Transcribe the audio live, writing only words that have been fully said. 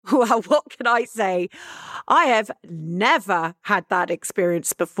Well, what can I say? I have never had that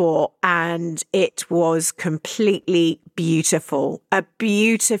experience before, and it was completely beautiful. A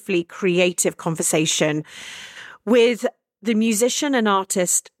beautifully creative conversation with the musician and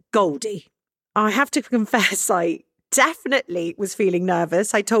artist Goldie. I have to confess, I definitely was feeling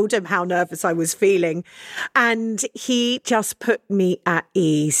nervous. I told him how nervous I was feeling, and he just put me at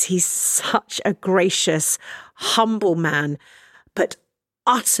ease. He's such a gracious, humble man, but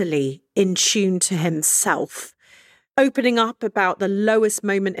utterly in tune to himself, opening up about the lowest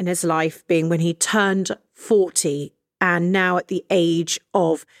moment in his life being when he turned 40, and now at the age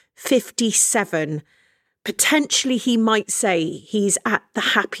of 57, potentially he might say he's at the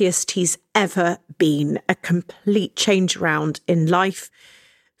happiest he's ever been. A complete change around in life.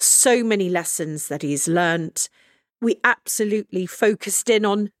 So many lessons that he's learnt. We absolutely focused in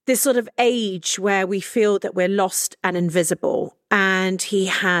on this sort of age where we feel that we're lost and invisible. And he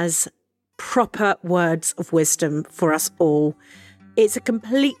has proper words of wisdom for us all. It's a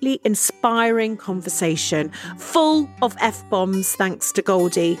completely inspiring conversation, full of F-bombs, thanks to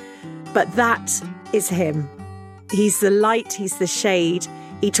Goldie. But that is him. He's the light, he's the shade.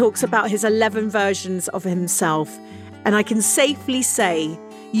 He talks about his 11 versions of himself. And I can safely say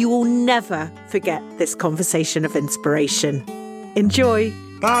you will never forget this conversation of inspiration. Enjoy.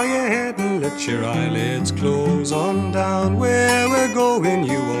 Bow your head and let your eyelids close on down. Where we're going,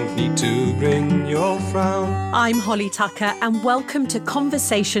 you won't need to bring your frown. I'm Holly Tucker, and welcome to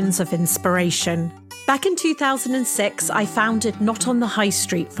Conversations of Inspiration. Back in 2006, I founded Not on the High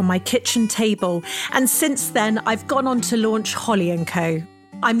Street from my kitchen table, and since then, I've gone on to launch Holly & Co.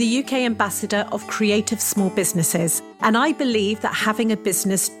 I'm the UK ambassador of creative small businesses, and I believe that having a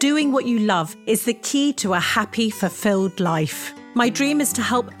business doing what you love is the key to a happy, fulfilled life. My dream is to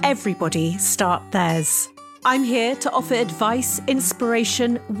help everybody start theirs. I'm here to offer advice,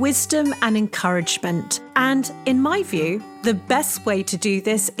 inspiration, wisdom, and encouragement. And in my view, the best way to do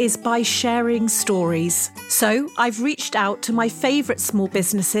this is by sharing stories. So I've reached out to my favourite small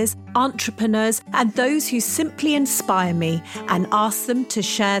businesses, entrepreneurs, and those who simply inspire me and asked them to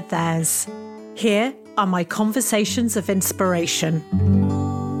share theirs. Here are my conversations of inspiration.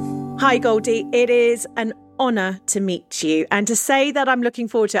 Hi, Goldie. It is an honour to meet you and to say that I'm looking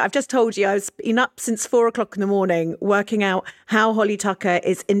forward to it. I've just told you I've been up since 4 o'clock in the morning working out how Holly Tucker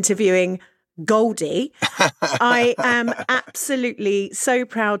is interviewing Goldie. I am absolutely so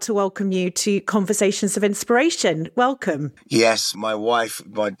proud to welcome you to Conversations of Inspiration. Welcome. Yes, my wife,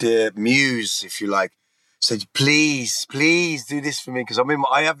 my dear muse, if you like, said, please do this for me. Because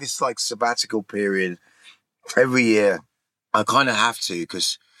I have this like sabbatical period every year. I kind of have to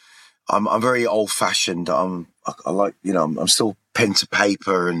because I'm very old fashioned. I like, I'm still pen to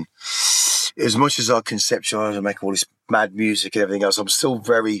paper, and as much as I conceptualize and make all this mad music and everything else, I'm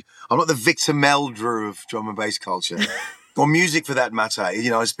not the Victor Meldrew of drum and bass culture or music for that matter.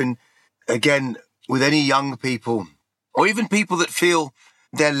 It's been, again, with any young people or even people that feel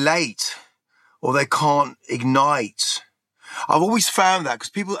they're late or they can't ignite. I've always found that because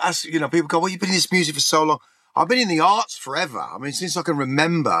people ask, people go, well, you've been in this music for so long. I've been in the arts forever. Since I can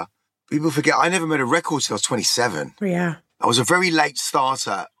remember. People forget, I never made a record till I was 27. Yeah. I was a very late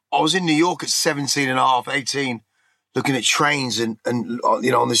starter. I was in New York at 17 and a half, 18, looking at trains and in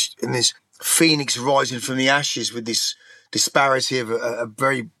this phoenix rising from the ashes with this disparity of a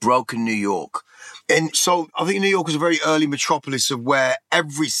very broken New York. And so I think New York was a very early metropolis of where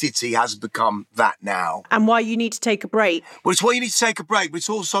every city has become that now. And why you need to take a break. Well, it's why you need to take a break, but it's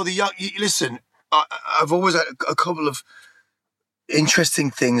also the young... Listen, I've always had a couple of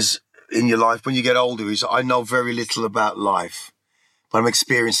interesting things in your life when you get older is I know very little about life, but I'm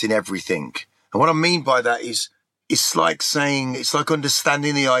experiencing everything. And what I mean by that is it's like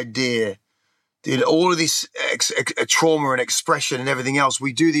understanding the idea that all of this trauma and expression and everything else,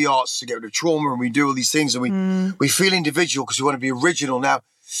 we do the arts to get rid of trauma and we do all these things and we feel individual because we want to be original. Now,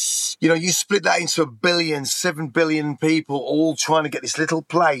 you split that into 7 billion people all trying to get this little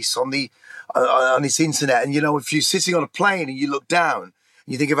place on this internet. And, if you're sitting on a plane and you look down,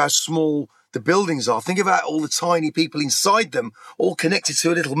 you think of how small the buildings are. Think about all the tiny people inside them, all connected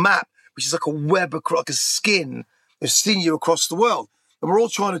to a little map, which is like a web, like a skin of sinew across the world. And we're all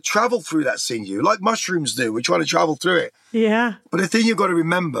trying to travel through that sinew, like mushrooms do. We're trying to travel through it. Yeah. But the thing you've got to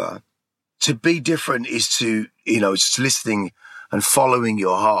remember, to be different is to, it's listening and following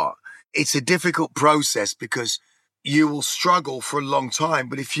your heart. It's a difficult process because you will struggle for a long time.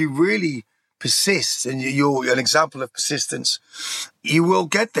 But if you really persist, and you're an example of persistence, you will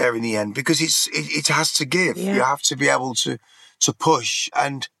get there in the end because it has to give. Yeah. You have to be able to push.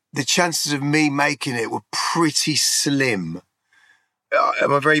 And the chances of me making it were pretty slim.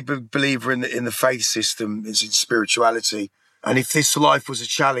 I'm a very big believer in the faith system, is in spirituality. And if this life was a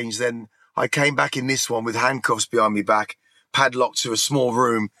challenge, then I came back in this one with handcuffs behind my back, padlocked to a small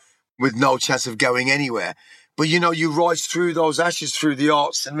room with no chance of going anywhere. But, you rise through those ashes through the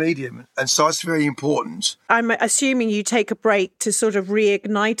arts and medium. And so it's very important. I'm assuming you take a break to sort of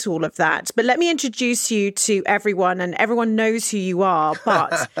reignite all of that. But let me introduce you to everyone, and everyone knows who you are.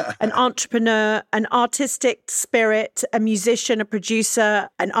 But an entrepreneur, an artistic spirit, a musician, a producer,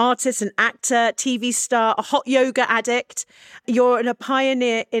 an artist, an actor, TV star, a hot yoga addict. You're a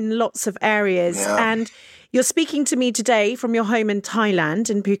pioneer in lots of areas. Yeah. And you're speaking to me today from your home in Thailand,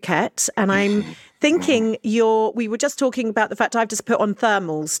 in Phuket. And I'm thinking we were just talking about the fact I've just put on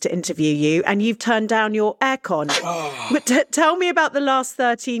thermals to interview you, and you've turned down your aircon. But tell me about the last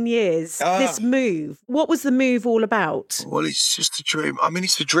 13 years, this move. What was the move all about? Well, it's just a dream. I mean,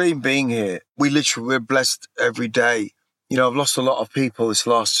 it's a dream being here. We're blessed every day. I've lost a lot of people this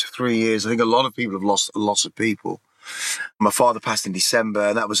last 3 years. I think a lot of people have lost a lot of people. My father passed in December,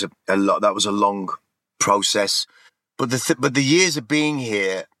 and that was a long process. But the years of being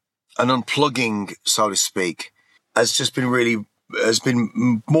here and unplugging, so to speak, has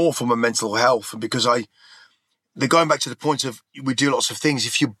been more for my mental health. And because they're going back to the point of, we do lots of things.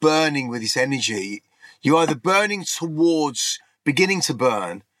 If you're burning with this energy, you're either beginning to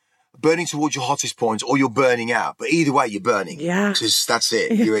burn towards your hottest point, or you're burning out. But either way, you're burning. Yeah. Because that's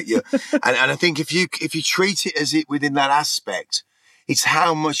it. And I think if you treat it as it within that aspect, it's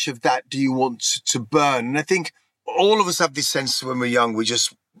how much of that do you want to burn? And I think all of us have this sense when we're young, we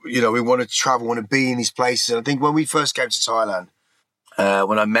just, we want to travel, want to be in these places. And I think when we first came to Thailand,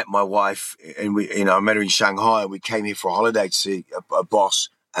 when I met my wife, and I met her in Shanghai, and we came here for a holiday to see a boss,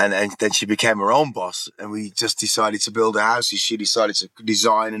 and then she became her own boss, and we just decided to build a house. She decided to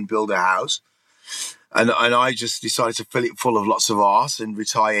design and build a house, and I just decided to fill it full of lots of art and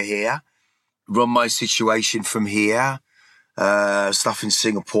retire here, run my situation from here. Stuff in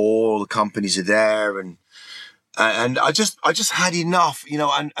Singapore, the companies are there, and I just had enough,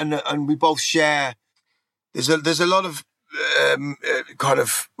 and we both share. There's a lot of kind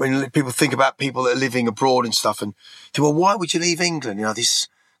of, when people think about people that are living abroad and stuff, and think, well, why would you leave England? This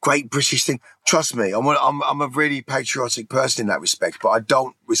great British thing. Trust me, I'm a really patriotic person in that respect, but I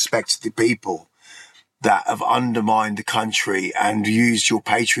don't respect the people that have undermined the country and used your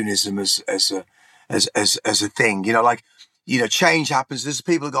patriotism as a thing. Change happens. There's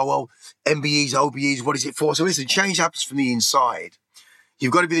people who go, well, MBEs, OBEs, what is it for? So listen, change happens from the inside.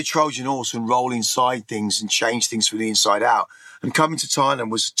 You've got to be the Trojan horse and roll inside things and change things from the inside out. And coming to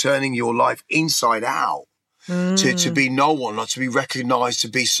Thailand was turning your life inside out to be no one, not to be recognised, to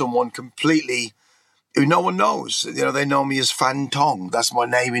be someone completely who no one knows. They know me as Phan Tong. That's my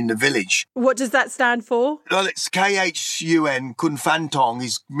name in the village. What does that stand for? Well, it's KHUN. Kun Phan Tong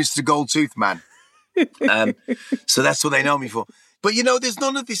is Mr. Gold Tooth Man. So that's what they know me for. But there's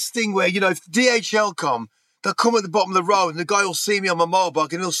none of this thing where, if DHL come, they'll come at the bottom of the road and the guy will see me on my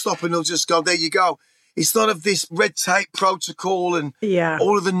motorbike and he'll stop and he'll just go, there you go. It's none of this red tape protocol and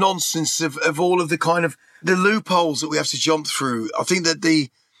all of the nonsense of all of the kind of the loopholes that we have to jump through. I think that they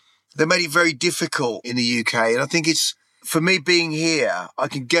made it very difficult in the UK. And I think it's, for me being here, I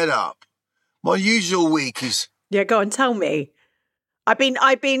can get up. My usual week is... Yeah, go on, tell me. I've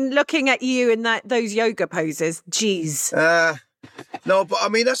been looking at you in those yoga poses. Jeez. No, but I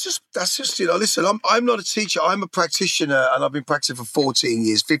mean, that's just, listen, I'm not a teacher. I'm a practitioner, and I've been practicing for 14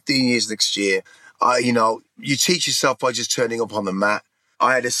 years, 15 years next year. You teach yourself by just turning up on the mat.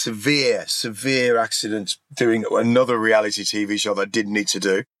 I had a severe accident doing another reality TV show that I didn't need to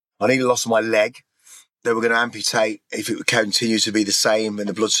do. I nearly lost my leg. They were going to amputate if it would continue to be the same, and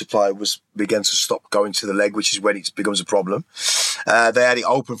the blood supply began to stop going to the leg, which is when it becomes a problem. They had it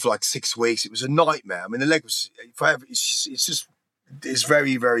open for like 6 weeks. It was a nightmare. I mean, the leg was forever. It's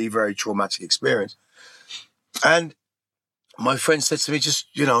very, very, very traumatic experience. And my friend said to me,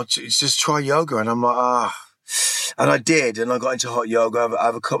 just try yoga. And I'm like, And I did. And I got into hot yoga. I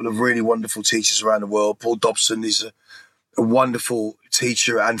have a couple of really wonderful teachers around the world. Paul Dobson is a wonderful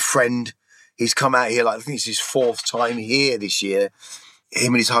teacher and friend. He's come out here, I think it's his 4th time here this year.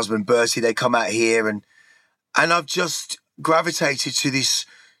 Him and his husband, Bertie, they come out here. And I've just gravitated to this,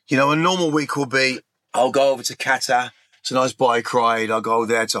 a normal week will be, I'll go over to Kata. It's a nice bike ride. I'll go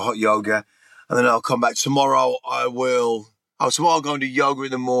there to hot yoga. And then I'll come back. Tomorrow I'll go and do yoga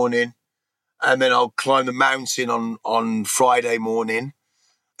in the morning. And then I'll climb the mountain on Friday morning.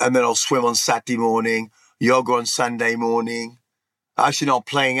 And then I'll swim on Saturday morning, yoga on Sunday morning. Actually, not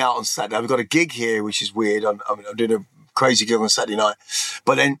playing out on Saturday. I've got a gig here, which is weird. I'm doing a crazy gig on Saturday night.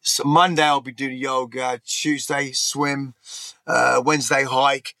 But then Monday I'll be doing yoga, Tuesday swim, Wednesday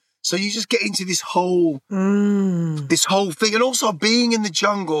hike. So you just get into this whole thing. And also being in the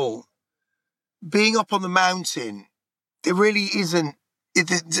jungle, being up on the mountain, there really isn't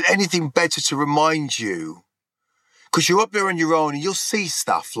anything better to remind you. Because you're up there on your own and you'll see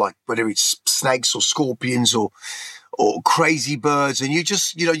stuff like whether it's snakes or scorpions or crazy birds. And you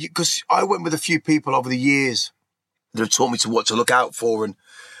just, because I went with a few people over the years that have taught me what to look out for. And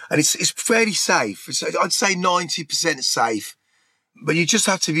it's fairly safe. I'd say 90% safe. But you just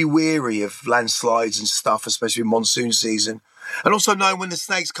have to be wary of landslides and stuff, especially in monsoon season. And also knowing when the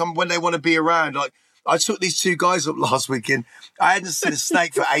snakes come, when they want to be around. Like, I took these two guys up last weekend. I hadn't seen a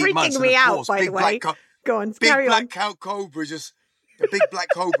snake for 8 months. Freaking me out, by the way. Go on, carry on. Big black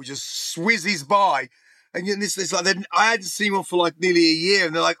cobra just swizzes by. And it's like, I hadn't seen one for like nearly a year.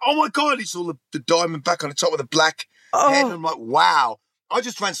 And they're like, oh my God, it's all the diamond back on the top with the black head. And I'm like, wow. I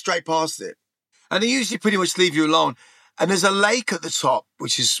just ran straight past it. And they usually pretty much leave you alone. And there's a lake at the top,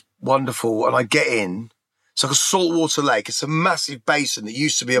 which is wonderful. And I get in. It's like a saltwater lake. It's a massive basin that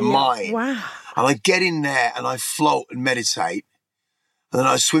used to be a mine. Wow. And I get in there and I float and meditate. And then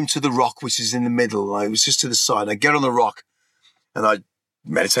I swim to the rock, which is in the middle. I was just to the side. I get on the rock and I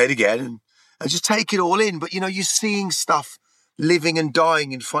meditate again and just take it all in. But, you're seeing stuff living and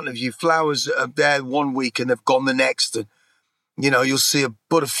dying in front of you. Flowers are there one week and they've gone the next. And, you'll see a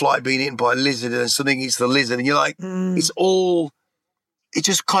butterfly being eaten by a lizard and something eats the lizard. And you're like, it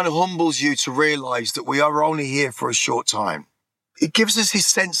just kind of humbles you to realize that we are only here for a short time. It gives us this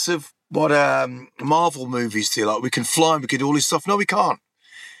sense of what Marvel movies do. Like, we can fly and we can do all this stuff. No, we can't.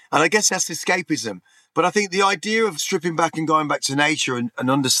 And I guess that's escapism. But I think the idea of stripping back and going back to nature and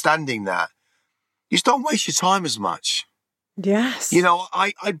understanding that, you just don't waste your time as much. Yes.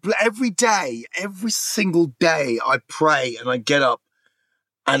 I every day, every single day, I pray and I get up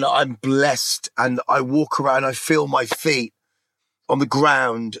and I'm blessed and I walk around, I feel my feet on the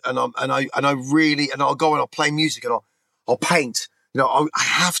ground and I'll go and I'll play music and I'll paint. I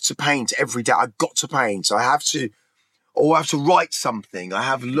have to paint every day. I've got to paint. I have to write something. I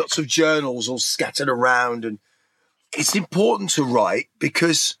have lots of journals all scattered around, and it's important to write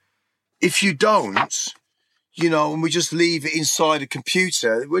because if you don't, and we just leave it inside a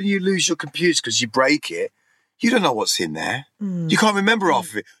computer, when you lose your computer because you break it, you don't know what's in there. You can't remember half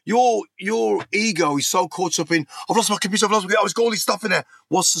of it. Your ego is so caught up in, I've lost my computer, I've got all this stuff in there.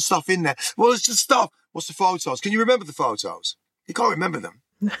 What's the stuff in there? Well, it's just stuff. What's the photos? Can you remember the photos? You can't remember them.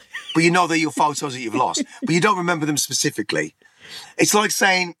 But you know they're your photos that you've lost. But you don't remember them specifically. It's like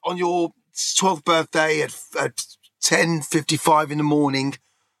saying on your 12th birthday at 10:55 in the morning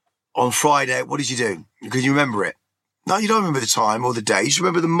on Friday, what did you do? Can you remember it? No, you don't remember the time or the day. You just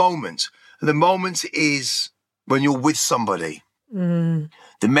remember the moment. And the moment is when you're with somebody. The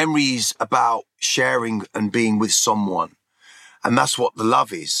memory is about sharing and being with someone. And that's what the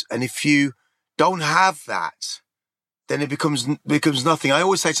love is. And if you don't have that, then it becomes nothing. I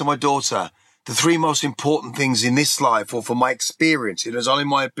always say to my daughter, the three most important things in this life, or from my experience, it's only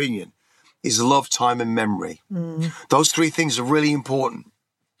my opinion, is love, time, and memory. Those three things are really important.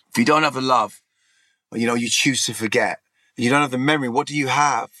 If you don't have the love, you choose to forget. You don't have the memory, what do you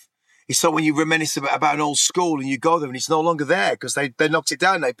have? It's like when you reminisce about an old school and you go there and it's no longer there because they knocked it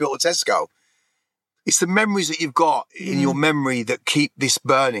down, they built a Tesco. It's the memories that you've got in your memory that keep this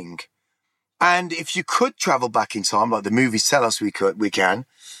burning. And if you could travel back in time, like the movies tell us we can,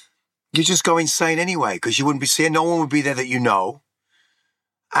 you just go insane anyway, because you wouldn't be seeing, no one would be there that you know.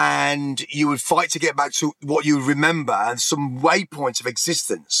 And you would fight to get back to what you remember and some waypoints of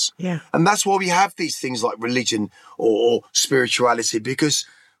existence. Yeah. And that's why we have these things like religion or spirituality, because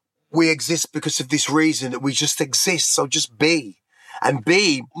we exist because of this reason that we just exist. So just be. And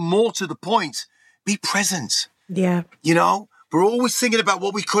be, more to the point, be present. Yeah. We're always thinking about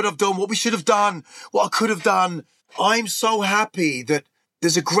what we could have done, what we should have done, what I could have done. I'm so happy that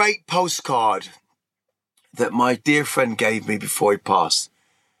there's a great postcard that my dear friend gave me before he passed.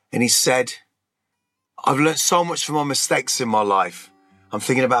 And he said, I've learned so much from my mistakes in my life. I'm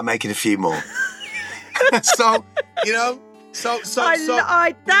thinking about making a few more. That's done.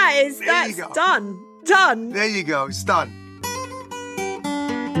 Done. There you go. It's done.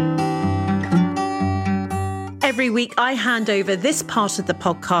 Every week, I hand over this part of the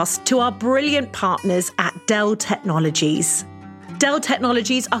podcast to our brilliant partners at Dell Technologies. Dell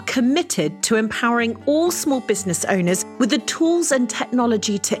Technologies are committed to empowering all small business owners with the tools and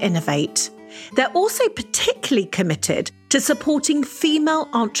technology to innovate. They're also particularly committed to supporting female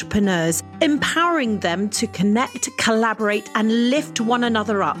entrepreneurs, empowering them to connect, collaborate, and lift one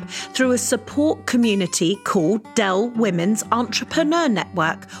another up through a support community called Dell Women's Entrepreneur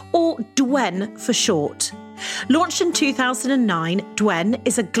Network, or DWEN for short. Launched in 2009, DWEN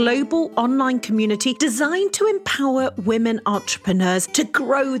is a global online community designed to empower women entrepreneurs to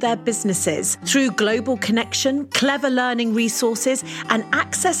grow their businesses through global connection, clever learning resources, and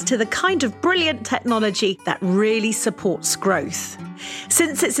access to the kind of brilliant technology that really supports growth.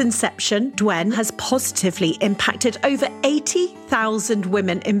 Since its inception, DWEN has positively impacted over 80,000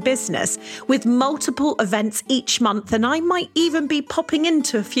 women in business, with multiple events each month, and I might even be popping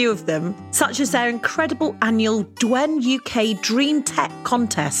into a few of them, such as their incredible annual DWEN UK Dream Tech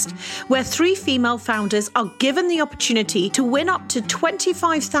contest, where 3 female founders are given the opportunity to win up to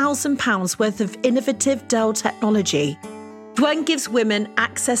 £25,000 worth of innovative Dell technology. DWEN gives women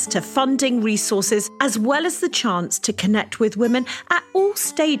access to funding resources as well as the chance to connect with women at all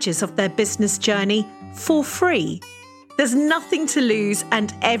stages of their business journey for free. There's nothing to lose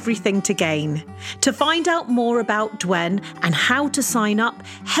and everything to gain. To find out more about DWEN and how to sign up,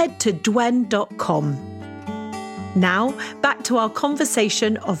 head to dwen.com. Now, back to our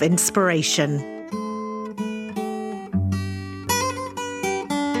conversation of inspiration.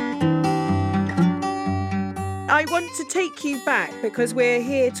 I want to take you back because we're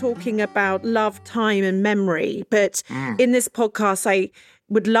here talking about love, time and memory. But in this podcast, I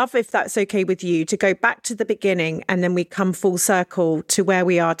would love, if that's okay with you, to go back to the beginning and then we come full circle to where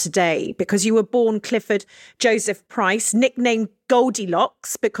we are today. Because you were born Clifford Joseph Price, nicknamed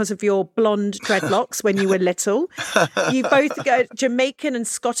Goldilocks because of your blonde dreadlocks when you were little. You both got Jamaican and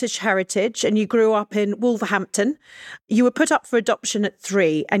Scottish heritage and you grew up in Wolverhampton. You were put up for adoption at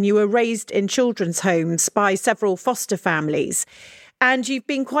 3 and you were raised in children's homes by several foster families. And you've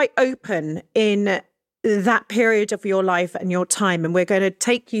been quite open in that period of your life and your time. And we're going to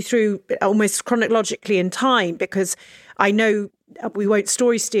take you through almost chronologically in time because I know we won't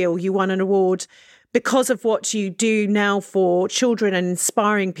story steal. You won an award because of what you do now for children and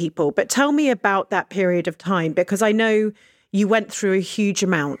inspiring people. But tell me about that period of time, because I know you went through a huge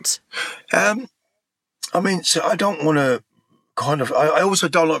amount. So I don't want to I also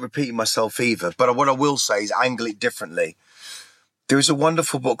don't like repeating myself either, but what I will say is angle it differently. There is a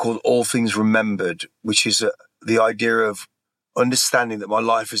wonderful book called All Things Remembered, which is the idea of understanding that my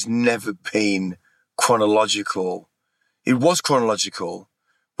life has never been chronological. It was chronological,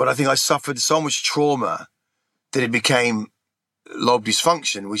 but I think I suffered so much trauma that it became lobe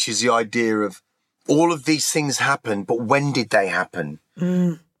dysfunction, which is the idea of all of these things happen, but when did they happen?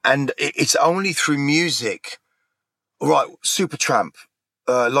 And it's only through music. Right, Supertramp,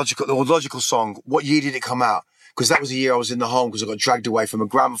 Logical Song, what year did it come out? Because that was the year I was in the home because I got dragged away from a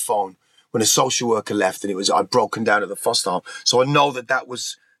gramophone when a social worker left and I'd broken down at the foster home. So I know that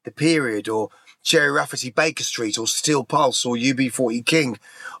was the period. Or Jerry Rafferty, Baker Street, or Steel Pulse, or UB40 King.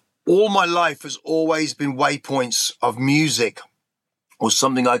 All my life has always been waypoints of music or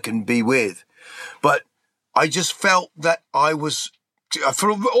something I can be with. But I just felt that I was,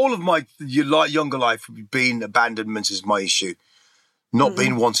 for all of my younger life, being abandonment is my issue. Not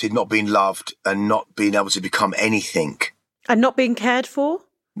being wanted, not being loved, and not being able to become anything. And not being cared for?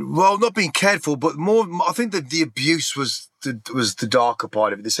 Well, not being cared for, but more, I think that the abuse was the darker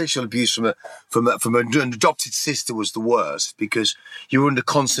part of it. The sexual abuse from an adopted sister was the worst because you were under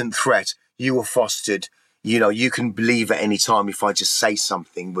constant threat. You were fostered. You know, you can leave at any time if I just say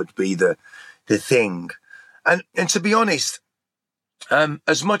something would be the thing. And to be honest,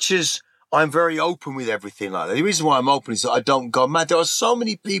 as much as I'm very open with everything like that. The reason why I'm open is that I don't go mad. There are so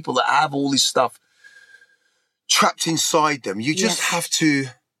many people that have all this stuff trapped inside them. You just have to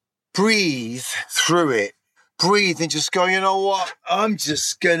breathe through it. Breathe and just go, you know what? I'm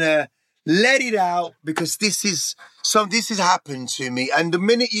just going to let it out because this has happened to me. And the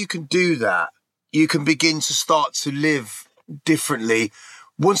minute you can do that, you can begin to start to live differently.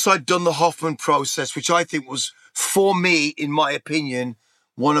 Once I'd done the Hoffman process, which I think was, for me, in my opinion,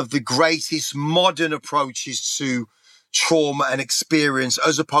 one of the greatest modern approaches to trauma and experience,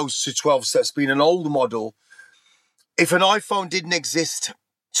 as opposed to 12 Steps being an old model. If an iPhone didn't exist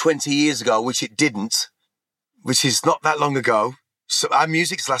 20 years ago, which it didn't, which is not that long ago, so my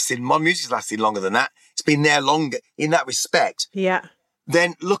music's lasted longer than that. It's been there longer in that respect. Yeah.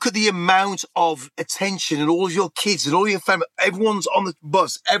 Then look at the amount of attention and all of your kids and all your family. Everyone's on the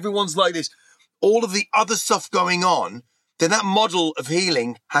bus. Everyone's like this. All of the other stuff going on. Then that model of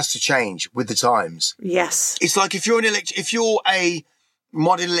healing has to change with the times. Yes. It's like if you're a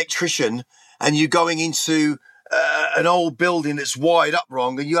modern electrician and you're going into an old building that's wired up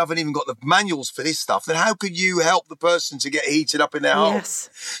wrong and you haven't even got the manuals for this stuff, then how could you help the person to get heated up in their home? Yes.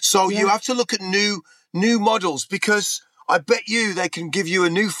 So you have to look at new models, because I bet you they can give you a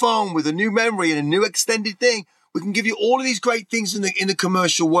new phone with a new memory and a new extended thing. We can give you all of these great things in the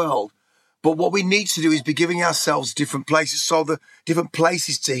commercial world. But what we need to do is be giving ourselves different places, so the different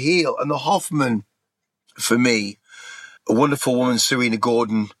places to heal. And the Hoffman, for me, a wonderful woman, Serena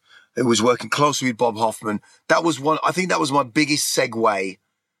Gordon, who was working closely with Bob Hoffman, I think that was my biggest segue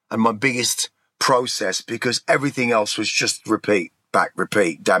and my biggest process, because everything else was just repeat, back,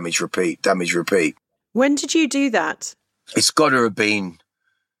 repeat, damage, repeat, damage, repeat. When did you do that? It's got to have been,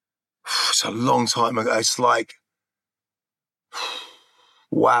 it's a long time ago. It's like,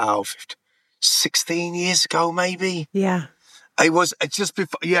 wow, 16 years ago, maybe. Yeah. It was just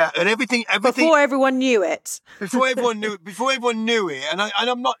before, and everything. Before everyone knew it. Before everyone knew it, and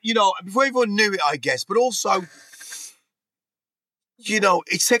I'm not, before everyone knew it, I guess, but also,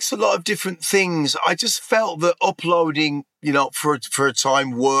 it takes a lot of different things. I just felt that uploading, for a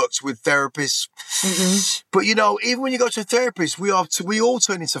time worked with therapists. Mm-hmm. But, even when you go to a therapist, we all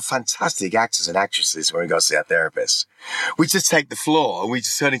turn into fantastic actors and actresses when we go see our therapists. We just take the floor and we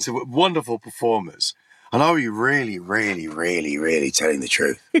just turn into wonderful performers. And are we really, really, really, really telling the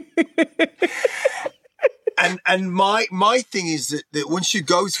truth? and my thing is that once you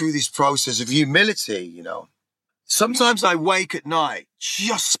go through this process of humility, sometimes I wake at night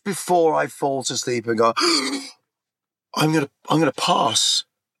just before I fall to sleep and go, I'm gonna pass,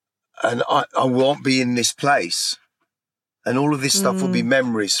 and I won't be in this place, and all of this stuff will be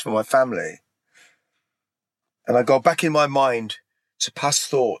memories for my family. And I go back in my mind to past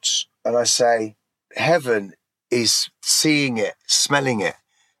thoughts, and I say, heaven is seeing it, smelling it,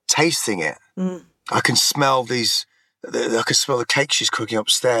 tasting it. I can smell I can smell the cake she's cooking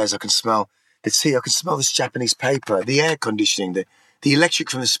upstairs. I can smell the tea. I can smell this Japanese paper, the air conditioning, the electric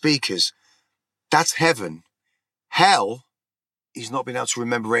from the speakers. That's heaven. Hell is not being able to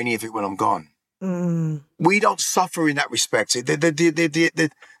remember any of it when I'm gone. We don't suffer in that respect.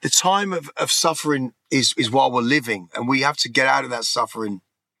 The time of suffering is while we're living, and we have to get out of that suffering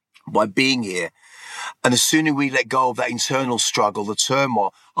by being here. And the sooner we let go of that internal struggle, the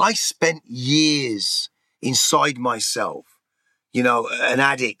turmoil, I spent years inside myself, an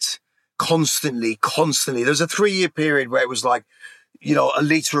addict, constantly. There was a 3-year period where it was like, a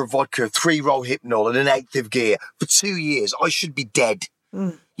litre of vodka, 3 Rohypnol and an 1/8 of gear for 2 years. I should be dead,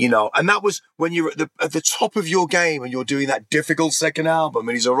 and that was when you're at the top of your game and you're doing that difficult second album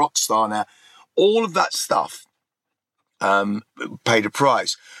and he's a rock star now. All of that stuff paid a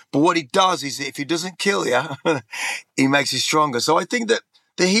price. But what it does is, if it doesn't kill you, it makes you stronger. So I think that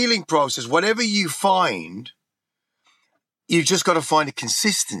the healing process, whatever you find, you've just got to find a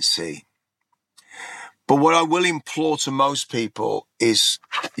consistency. But what I will implore to most people is,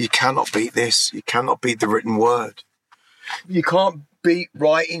 you cannot beat this. You cannot beat the written word. You can't beat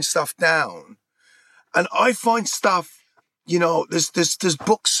writing stuff down. And I find stuff, there's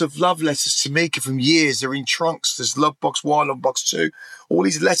books of love letters to Mika from years. They're in trunks. There's Love Box 1, Love Box 2, all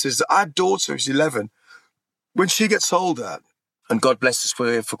these letters. Our daughter is 11. When she gets older, and God bless us,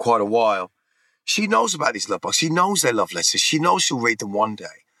 we're here for quite a while, she knows about these love boxes. She knows they're love letters. She knows she'll read them one day.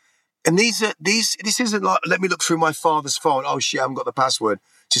 And this isn't like, let me look through my father's phone. Oh shit, I haven't got the password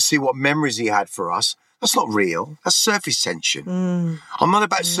to see what memories he had for us. That's not real. That's surface tension. I'm not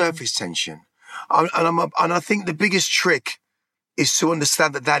about surface tension. And I think the biggest trick is to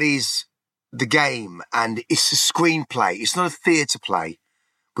understand that is the game, and it's a screenplay. It's not a theatre play,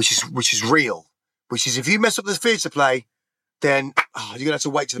 which is real. Which is, if you mess up the theatre play, then you're gonna have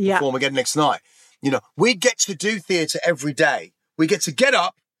to wait to perform again next night. We get to do theatre every day. We get to get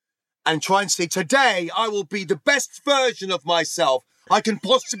up and try and say, today I will be the best version of myself I can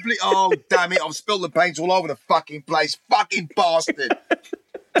possibly. Oh damn it! I've spilled the paint all over the fucking place, fucking bastard.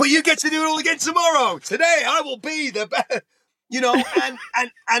 But you get to do it all again tomorrow. Today I will be the best.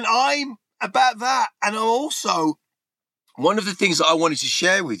 And I'm about that. And I'm also, one of the things that I wanted to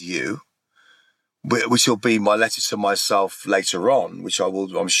share with you, which will be my letter to myself later on, which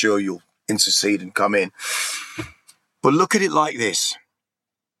I'm sure you'll intercede and come in. But look at it like this.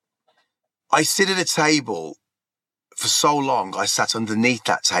 I sit at a table for so long. I sat underneath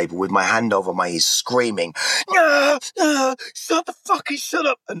that table with my hand over my ears, screaming, "No, shut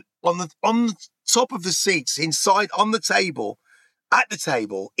up!" And on the top of the seats, inside on the table, at the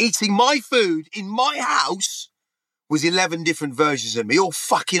table, eating my food in my house, was 11 different versions of me, all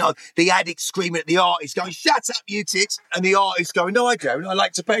fucking up. The addict screaming at the artist, going, "Shut up, you tits!" And the artist going, "No, I don't. I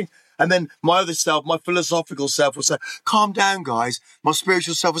like to paint." And then my other self, my philosophical self, would say, "Calm down, guys." My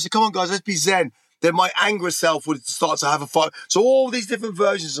spiritual self would say, "Come on, guys, let's be zen." then my anger self would start to have a fight. So all these different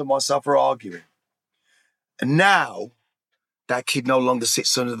versions of myself are arguing. And now that kid no longer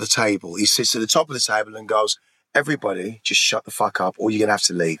sits under the table. He sits at the top of the table and goes, everybody just shut the fuck up or you're going to have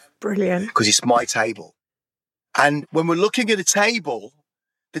to leave. Brilliant. Because it's my table. And when we're looking at the table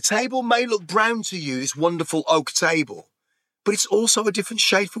may look brown to you, this wonderful oak table, but it's also a different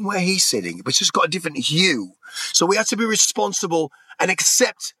shade from where he's sitting. But it's just got a different hue. So we have to be responsible and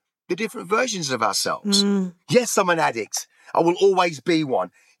accept the different versions of ourselves. Yes, I'm an addict. I will always be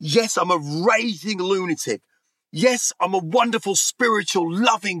one. Yes, I'm a raging lunatic. Yes, I'm a wonderful, spiritual,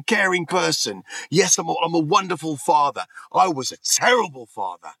 loving, caring person. Yes, I'm a wonderful father. I was a terrible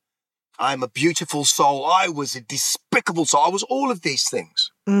father. I'm a beautiful soul. I was a despicable soul. I was all of these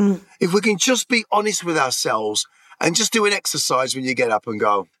things. If we can just be honest with ourselves and just do an exercise when you get up and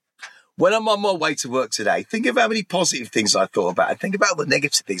go, when I'm on my way to work today, think of how many positive things I thought about and think about the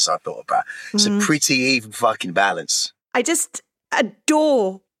negative things I thought about. It's a pretty even fucking balance. I just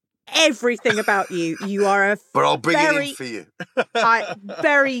adore everything about you. You are a but I'll bring it in for you.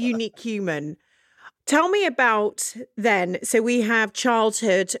 Very unique human. Tell me about then. So we have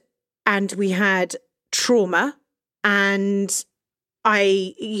childhood and we had trauma, and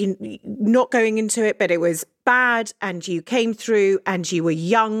not going into it, but it was bad, and you came through and you were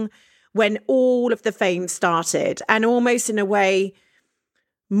young when all of the fame started, and almost in a way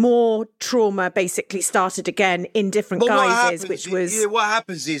more trauma basically started again in different guises, what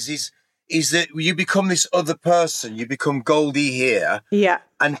happens is that you become this other person. You become Goldie here. Yeah.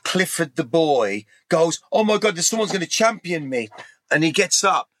 And Clifford the boy goes, oh my God, someone's going to champion me. And he gets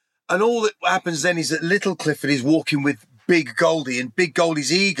up. And all that happens then is that little Clifford is walking with Big Goldie, and Big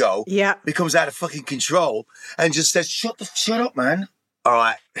Goldie's ego becomes out of fucking control and just says, shut up, man. All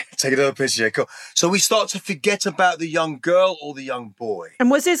right, take another picture. Cool. So we start to forget about the young girl or the young boy. And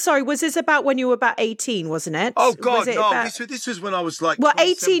was this about when you were about 18, wasn't it? Oh, God, no. This was when I was like... Well,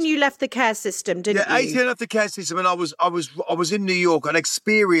 18, you left the care system, didn't you? Yeah, 18, I left the care system, and I was in New York. I'd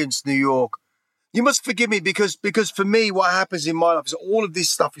experienced New York. You must forgive me because for me, what happens in my life is all of this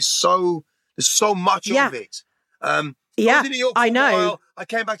stuff is there's so much of it. I was in New York for a while. I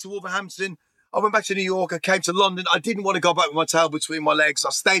came back to Wolverhampton. I went back to New York. I came to London. I didn't want to go back with my tail between my legs. I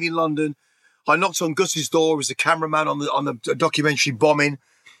stayed in London. I knocked on Gus's door as a cameraman on the documentary Bombing.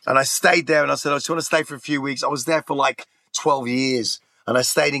 And I stayed there and I said, I just want to stay for a few weeks. I was there for like 12 years. And I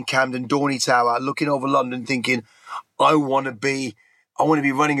stayed in Camden, Dorney Tower, looking over London thinking, I want to be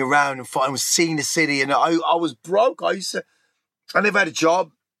running around and I was seeing the city. And I was broke. I never had a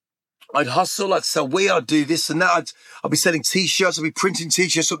job. I'd hustle, I'd sell weed, I'd do this and that. I'd be selling T-shirts, I'd be printing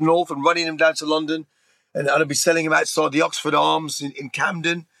T-shirts up north and running them down to London. And I'd be selling them outside the Oxford Arms in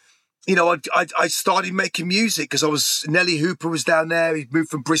Camden. You know, I started making music because Nelly Hooper was down there. He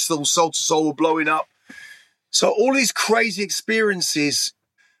moved from Bristol, Soul to Soul were blowing up. So all these crazy experiences,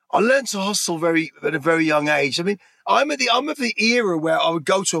 I learned to hustle at a very young age. I mean, I'm of the era where I would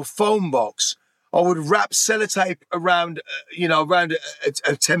go to a phone box. I would wrap sellotape around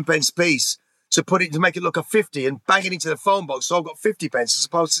a 10 pence piece to make it look a 50 and bang it into the phone box. So I've got 50 pence as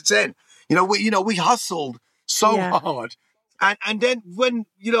opposed to 10. We hustled so hard. And then when,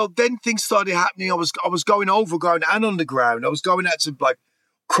 then things started happening, I was going overground and underground. I was going out to like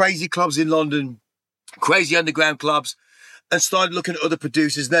crazy clubs in London, crazy underground clubs, and started looking at other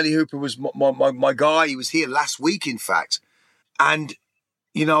producers. Nelly Hooper was my guy. He was here last week, in fact. And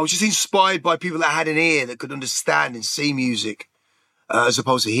I was just inspired by people that had an ear that could understand and see music as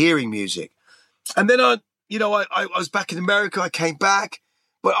opposed to hearing music. And then I was back in America. I came back,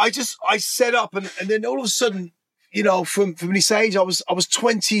 but I set up and then all of a sudden, from this age, I was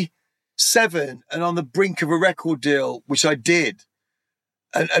 27 and on the brink of a record deal, which I did,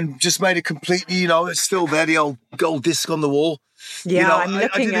 and just made a completely, it's still there, the old gold disc on the wall. Yeah, I'm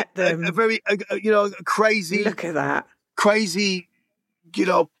looking at them. A very, crazy. Look at that. Crazy.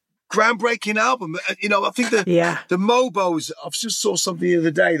 Groundbreaking album. I think the Mobos, I just saw something the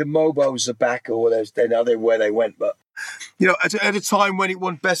other day, the Mobos are back or they're now they're where they went. But, at a time when it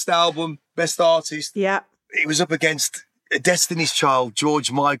won Best Album, Best Artist, it was up against Destiny's Child,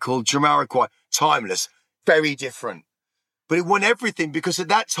 George Michael, Jamiroquai, timeless, very different. But it won everything because at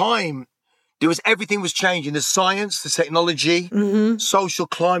that time, everything was changing. The science, the technology, social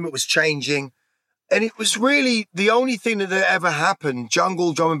climate was changing. And it was really the only thing that had ever happened,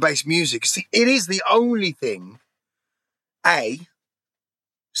 jungle, drum and bass music. See, it is the only thing,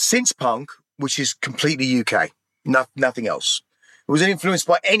 since punk, which is completely UK, nothing else. It wasn't influenced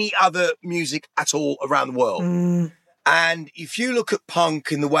by any other music at all around the world. And if you look at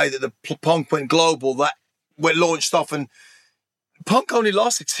punk in the way that the punk went global, that went launched off, and punk only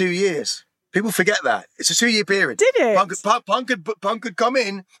lasted 2 years. People forget that. It's a 2-year period. Did it? Punk had come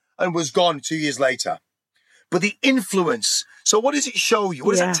in and was gone 2 years later. But the influence, so what does it show you?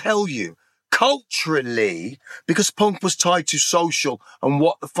 What does that tell you? Culturally, because punk was tied to social and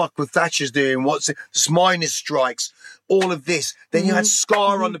what the fuck were Thatcher's doing, what's it, miners' strikes, all of this. Then you had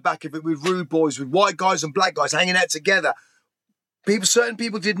Scar on the back of it with rude boys, with white guys and black guys hanging out together. Certain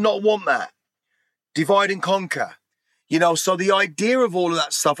people did not want that. Divide and conquer. You know, so the idea of all of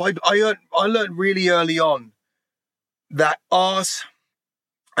that stuff, I learned really early on that art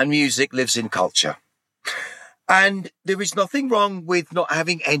and music lives in culture. And there is nothing wrong with not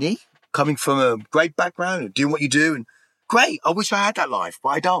having any, coming from a great background and doing what you do. And great, I wish I had that life, but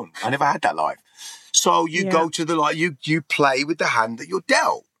I don't. I never had that life. So you go to the light, you play with the hand that you're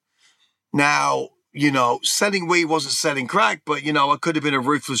dealt. Now, you know, selling weed wasn't selling crack, but, you know, I could have been a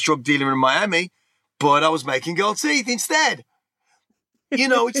ruthless drug dealer in Miami, but I was making gold teeth instead. You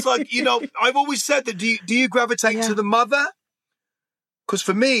know, it's like, you know, I've always said that, do you gravitate to the mother? Because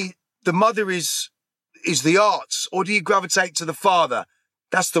for me, the mother is the arts, or do you gravitate to the father?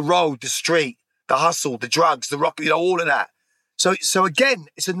 That's the road, the street, the hustle, the drugs, the rock, you know, all of that. So again,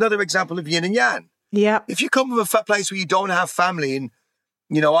 it's another example of yin and yang. Yeah. If you come from a place where you don't have family, and,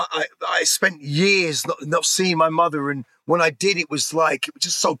 you know, I spent years not seeing my mother, and when I did, it was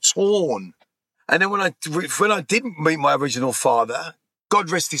just so torn. And then when I didn't meet my original father, God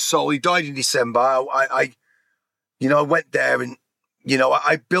rest his soul, he died in December. I went there and, you know,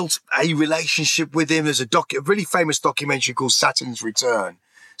 I built a relationship with him. There's a really famous documentary called Saturn's Return.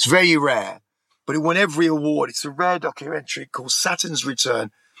 It's very rare, but it won every award. It's a rare documentary called Saturn's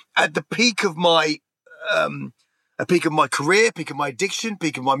Return. At the peak of my career, peak of my addiction,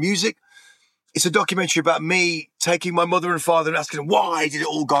 peak of my music, it's a documentary about me taking my mother and father and asking them, why did it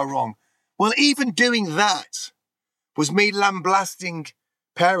all go wrong? Well, even doing that was me lambasting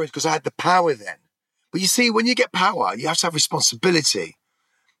parents because I had the power then. But you see, when you get power, you have to have responsibility.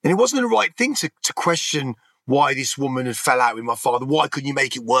 And it wasn't the right thing to question why this woman had fell out with my father. Why couldn't you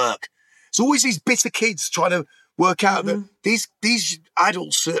make it work? It's always these bitter kids trying to work out that these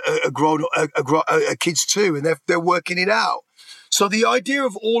adults are kids too, and they're working it out. So the idea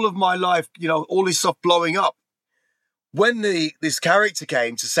of all of my life, you know, all this stuff blowing up, when this character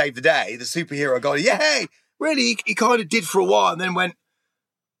came to save the day, the superhero guy, hey, really, he kind of did for a while and then went,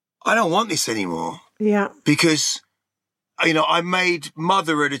 I don't want this anymore. Yeah. Because, you know, I made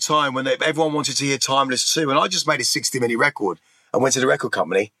Mother at a time when everyone wanted to hear Timeless too. And I just made a 60-minute record and went to the record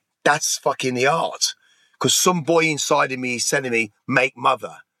company. That's fucking the art. Because some boy inside of me is telling me, make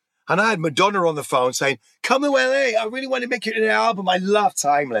Mother. And I had Madonna on the phone saying, come to LA. I really want to make it an album. I love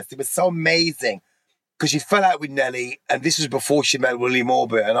Timeless. It was so amazing. Because she fell out with Nelly. And this was before she met William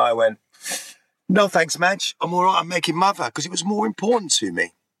Orbit. And I went, no, thanks, Madge. I'm all right. I'm making Mother. Because it was more important to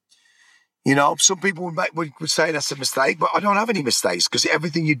me. You know, some people would say that's a mistake, but I don't have any mistakes because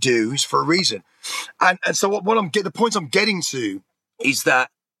everything you do is for a reason. And so the point I'm getting to is that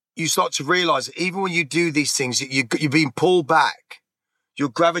you start to realize that even when you do these things, you're being pulled back. You're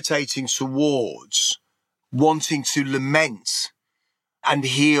gravitating towards wanting to lament and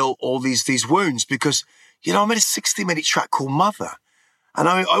heal all these wounds because, you know, I made a 60-minute track called Mother. And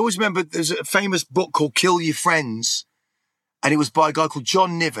I always remember there's a famous book called Kill Your Friends. And it was by a guy called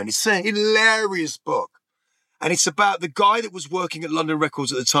John Niven. It's a hilarious book. And it's about the guy that was working at London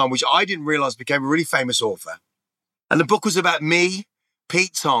Records at the time, which I didn't realise became a really famous author. And the book was about me,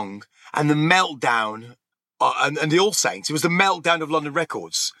 Pete Tong, and the meltdown, and the All Saints. It was the meltdown of London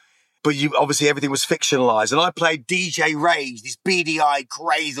Records. But obviously everything was fictionalised. And I played DJ Rage, this beady-eyed,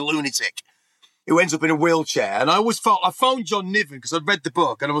 crazy lunatic who ends up in a wheelchair. And I phoned John Niven because I'd read the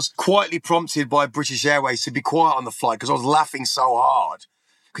book and I was quietly prompted by British Airways to be quiet on the flight because I was laughing so hard.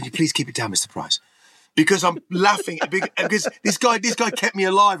 Can you please keep it down, Mr. Price? Because I'm laughing because this guy kept me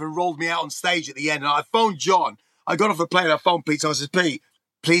alive and rolled me out on stage at the end. And I phoned John. I got off the plane and I phoned Pete. So I said, Pete,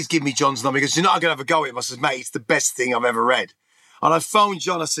 please give me John's number. He goes, you're not going to have a go at him. I said, mate, it's the best thing I've ever read. And I phoned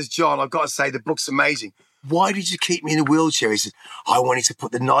John. I said, John, I've got to say the book's amazing. Why did you keep me in a wheelchair? He said, I wanted to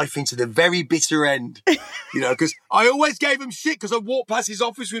put the knife into the very bitter end. You know, because I always gave him shit because I walked past his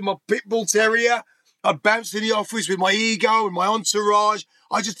office with my pit bull terrier. I'd bounce in the office with my ego and my entourage.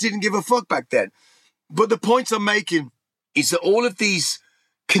 I just didn't give a fuck back then. But the point I'm making is that all of these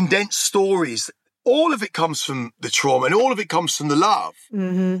condensed stories, all of it comes from the trauma and all of it comes from the love.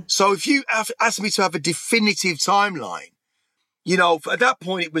 Mm-hmm. So if you ask me to have a definitive timeline, you know, at that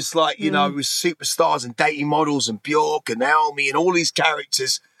point, it was like, you know, it was superstars and dating models and Bjork and Naomi and all these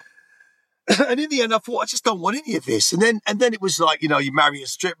characters. And in the end, I thought, I just don't want any of this. And then it was like, you know, you marry a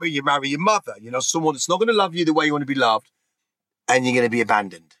stripper, you marry your mother, you know, someone that's not going to love you the way you want to be loved, and you're going to be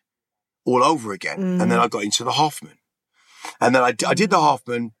abandoned. all over again. And then I got into the Hoffman. And then I did the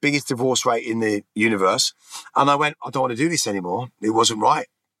Hoffman, biggest divorce rate in the universe. And I went, I don't want to do this anymore. It wasn't right.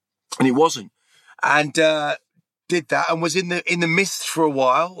 And it wasn't. And did that and was in the mist for a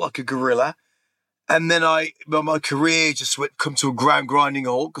while, like a gorilla. And then my career just come to a grinding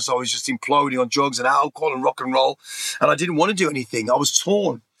halt because I was just imploding on drugs and alcohol and rock and roll. And I didn't want to do anything. I was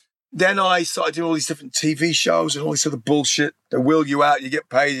torn. Then I started doing all these different TV shows and all this other bullshit. They will you out, you get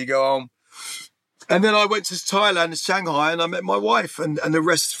paid, you go home. And then I went to Thailand and Shanghai and I met my wife. And the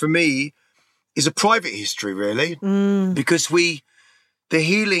rest for me is a private history, really. Because the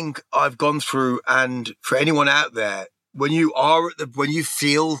healing I've gone through, and for anyone out there, when you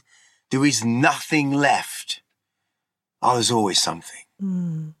feel there is nothing left, there's always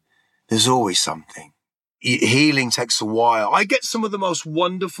something. There's always something. Healing takes a while. I get some of the most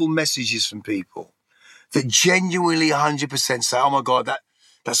wonderful messages from people that genuinely 100% say, oh my God,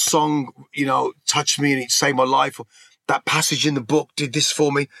 that song, touched me and it saved my life. Or that passage in the book did this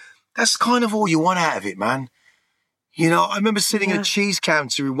for me. That's kind of all you want out of it, man. I remember sitting in a cheese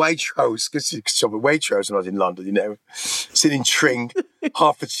counter in Waitrose, because I shop at Waitrose when I was in London, sitting in Tring,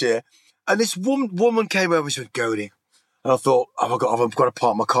 Hertfordshire. And this woman came over and she went, Goldie. And I thought, I've got to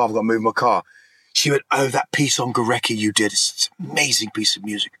park my car, I've got to move my car. She went, oh, that piece on Gorecki you did, it's an amazing piece of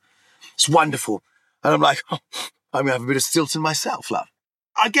music. It's wonderful. And I'm like, I'm going to have a bit of Stilton myself, love.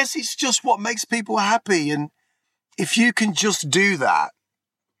 I guess it's just what makes people happy. And if you can just do that,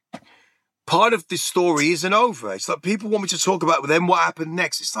 part of this story isn't over. It's like people want me to talk about then what happened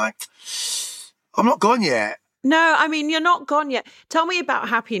next. It's like, I'm not gone yet. No, I mean, you're not gone yet. Tell me about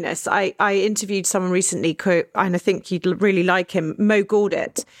happiness. I interviewed someone recently, and I think you'd really like him, Mo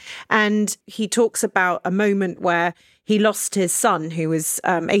Gawdat. And he talks about a moment where he lost his son, who was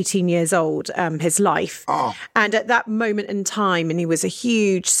 18 years old, his life. Oh. And at that moment in time, and he was a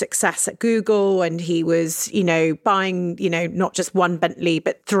huge success at Google, and he was, buying, not just one Bentley,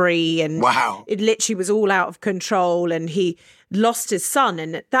 but 3. And wow. It literally was all out of control. And he lost his son.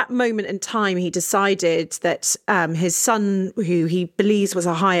 And at that moment in time, he decided that his son, who he believes was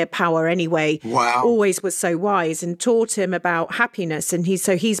a higher power anyway, always was so wise and taught him about happiness. And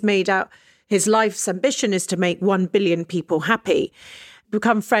he's made out his life's ambition is to make 1 billion people happy,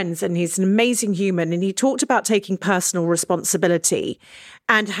 become friends. And he's an amazing human. And he talked about taking personal responsibility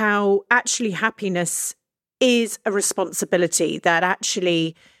and how actually happiness is a responsibility, that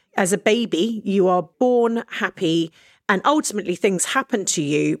actually as a baby, you are born happy. And ultimately, things happen to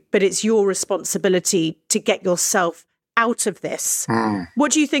you, but it's your responsibility to get yourself out of this.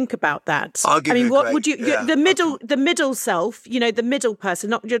 What do you think about that? The middle self, the middle person,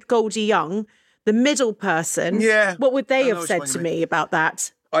 not just Goldie Young, the middle person. Yeah. What would they have said to me about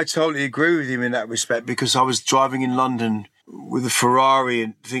that? I totally agree with him in that respect, because I was driving in London with a Ferrari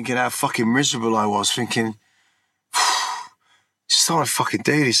and thinking how fucking miserable I was, thinking, just don't want to fucking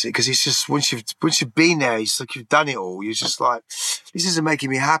do this, because it's just once you've been there, it's like you've done it all. You're just like, this isn't making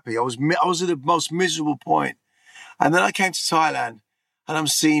me happy. I was at the most miserable point, and then I came to Thailand, and I'm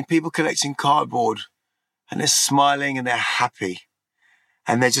seeing people collecting cardboard, and they're smiling and they're happy,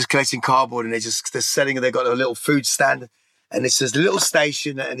 and they're just collecting cardboard, and they're selling, and they've got a little food stand, and it's just a little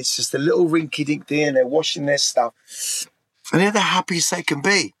station, and it's just a little rinky-dink there, and they're washing their stuff, and they're the happiest they can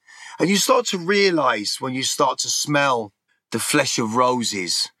be. And you start to realise when you start to smell the flesh of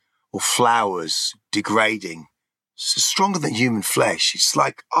roses or flowers degrading. It's stronger than human flesh. It's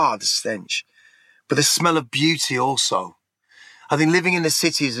like, the stench. But the smell of beauty also. I think living in the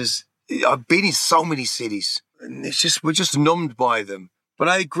cities I've been in so many cities, and we're just numbed by them. But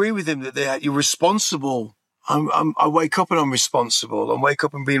I agree with him that you're responsible. I wake up and I'm responsible. I wake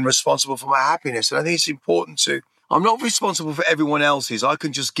up and being responsible for my happiness. And I think it's important I'm not responsible for everyone else's. I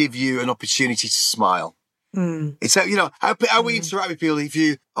can just give you an opportunity to smile. It's how we interact with people. If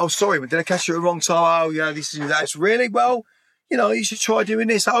you, sorry, but did I catch you at the wrong time? This is that. It's really, you should try doing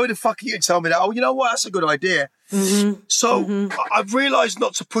this. How the fuck are you to tell me that? You know what? That's a good idea. So I've realised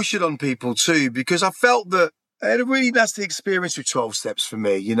not to push it on people too, because I felt that I had a really nasty experience with 12 steps for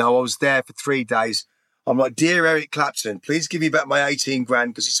me. I was there for 3 days. I'm like, dear Eric Clapton, please give me back my 18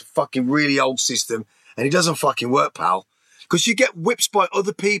 grand, because it's a fucking really old system and it doesn't fucking work, pal. Because you get whipped by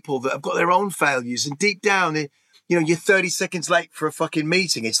other people that have got their own failures, and deep down, you're 30 seconds late for a fucking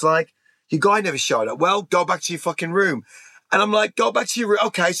meeting. It's like, your guy never showed up. Well, go back to your fucking room. And I'm like, go back to your room.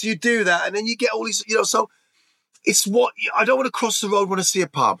 Okay, so you do that, and then you get all these, so it's I don't want to cross the road when I see a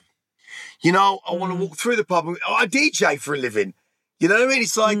pub. I want to walk through the pub. I DJ for a living. You know what I mean?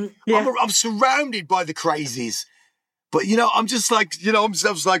 It's like, I'm surrounded by the crazies. But, I'm just like, I'm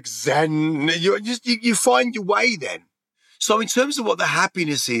just like Zen. You find your way then. So in terms of what the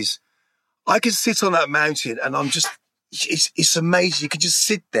happiness is, I can sit on that mountain and it's amazing. You can just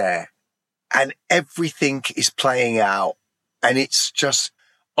sit there and everything is playing out. And it's just,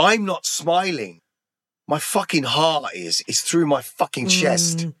 I'm not smiling. My fucking heart is through my fucking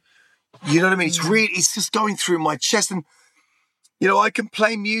chest. You know what I mean? It's just going through my chest. And, you know, I can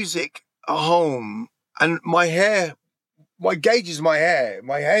play music at home and my gauge is my hair.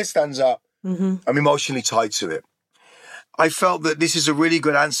 My hair stands up. I'm emotionally tied to it. I felt that this is a really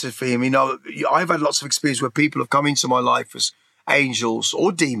good answer for him. You know, I've had lots of experience where people have come into my life as angels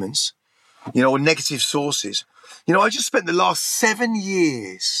or demons, you know, or negative sources. You know, I just spent the last 7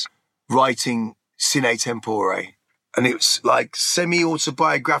 years writing Sine Tempore. And it was like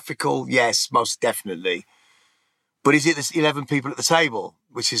semi-autobiographical, yes, most definitely. But is it the 11 people at the table,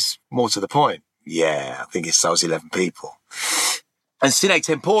 which is more to the point? Yeah, I think it's those 11 people. And Sine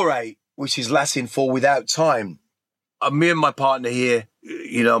Tempore, which is Latin for without time. Me and my partner here,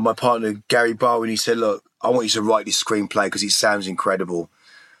 you know, my partner Gary Bowen, he said, look, I want you to write this screenplay because it sounds incredible.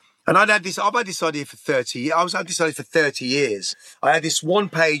 And I've had this idea for 30 years. I've had this idea for 30 years. I had this one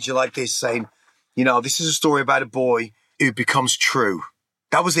pager like this saying, you know, this is a story about a boy who becomes true.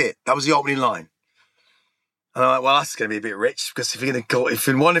 That was it. That was the opening line. And I'm like, well, that's going to be a bit rich because if you're going to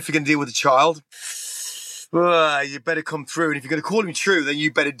deal with a child, you better come through. And if you're going to call him true, then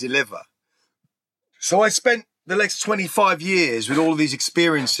you better deliver. So I spent the next 25 years with all of these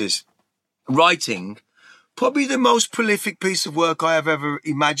experiences writing probably the most prolific piece of work I have ever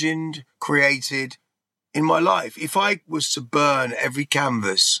imagined, created in my life. If I was to burn every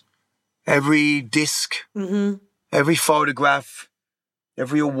canvas, every disc, every photograph,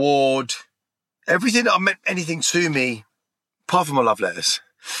 every award, everything that meant anything to me, apart from my love letters,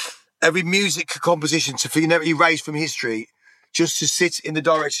 every music composition to never erase from history, just to sit in the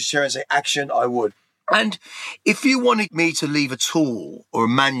director's chair and say, action, I would. And if you wanted me to leave a tool or a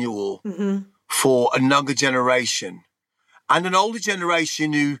manual for a younger generation and an older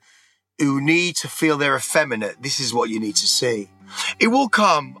generation who need to feel they're effeminate, this is what you need to see. It will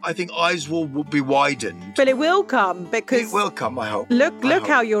come. I think eyes will be widened. But it will come because... It will come, I hope. Look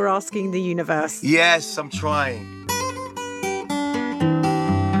how you're asking the universe. Yes, I'm trying.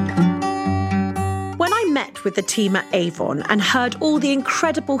 When I met with the team at Avon and heard all the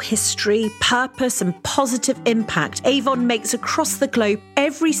incredible history, purpose and positive impact Avon makes across the globe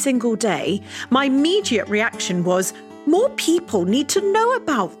every single day, my immediate reaction was, more people need to know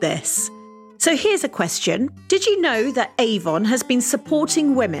about this. So here's a question. Did you know that Avon has been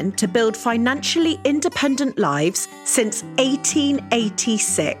supporting women to build financially independent lives since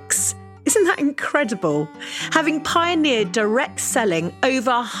 1886? Isn't that incredible? Having pioneered direct selling over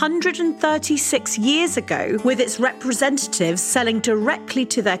 136 years ago with its representatives selling directly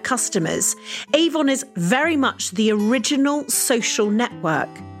to their customers, Avon is very much the original social network.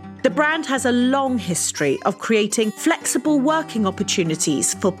 The brand has a long history of creating flexible working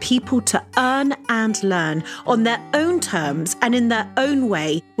opportunities for people to earn and learn on their own terms and in their own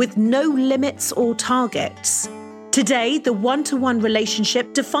way with no limits or targets. Today, the one-to-one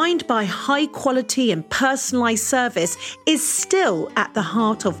relationship defined by high quality and personalised service is still at the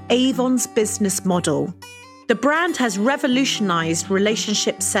heart of Avon's business model. The brand has revolutionised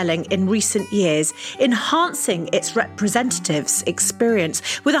relationship selling in recent years, enhancing its representatives'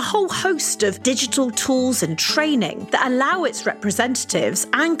 experience with a whole host of digital tools and training that allow its representatives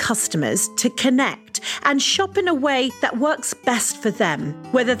and customers to connect and shop in a way that works best for them,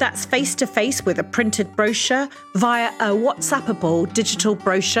 whether that's face-to-face with a printed brochure, via a WhatsAppable digital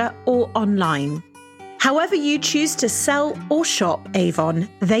brochure, or online. However you choose to sell or shop Avon,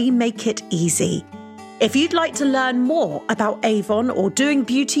 they make it easy. If you'd like to learn more about Avon or doing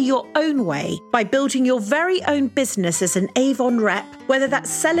beauty your own way by building your very own business as an Avon rep, whether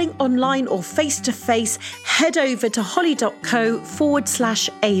that's selling online or face-to-face, head over to holly.co/Avon.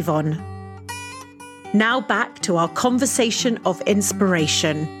 Now back to our conversation of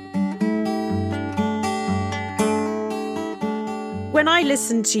inspiration. When I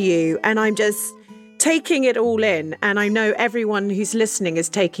listen to you and I'm just taking it all in, and I know everyone who's listening is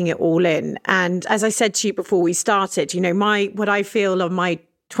taking it all in. And as I said to you before we started, you know, what I feel on my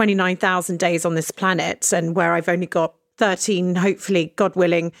 29,000 days on this planet, and where I've only got 13, hopefully, God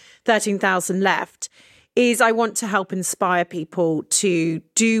willing, 13,000 left, is I want to help inspire people to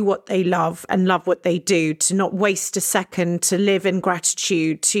do what they love and love what they do, to not waste a second, to live in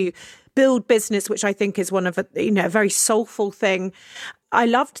gratitude, to build business, which I think is one of a very soulful thing. I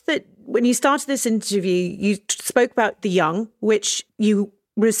loved that when you started this interview, you spoke about The Young, which you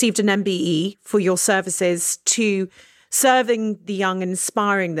received an MBE for your services to serving the young and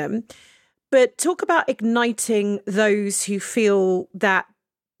inspiring them. But talk about igniting those who feel that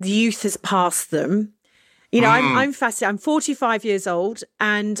youth has passed them. You know, I'm fascinated. I'm 45 years old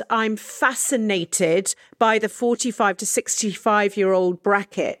and I'm fascinated by the 45 to 65-year-old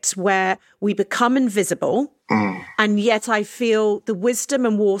bracket where we become invisible. And yet I feel the wisdom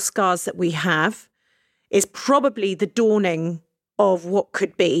and war scars that we have is probably the dawning of what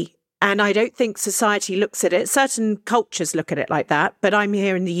could be. And I don't think society looks at it. Certain cultures look at it like that, but I'm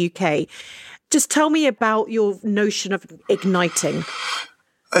here in the UK. Just tell me about your notion of igniting.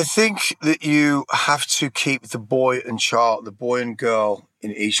 I think that you have to keep the boy and girl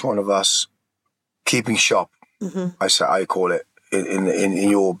in each one of us keeping shop. I call it in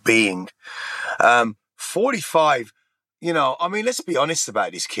your being. 45, you know, I mean, let's be honest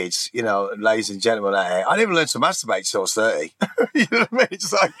about these kids, you know, ladies and gentlemen out here. I didn't even learn to masturbate till I was 30. You know what I mean?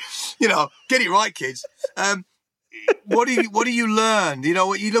 It's like, you know, get it right, kids. What do you learn? You know,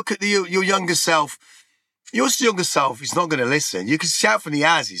 when you look at your younger self, your younger self is not going to listen. You can shout from the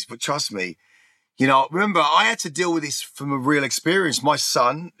houses, but trust me, you know, remember, I had to deal with this from a real experience. My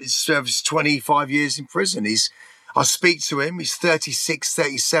son is served 25 years in prison. I speak to him. He's 36,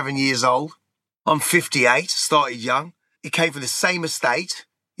 37 years old. I'm 58, started young. He came from the same estate.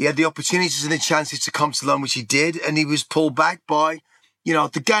 He had the opportunities and the chances to come to London, which he did, and he was pulled back by, you know,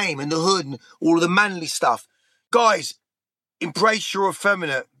 the game and the hood and all of the manly stuff. Guys, embrace your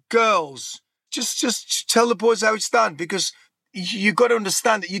effeminate. Girls, just tell the boys how it's done, because you've got to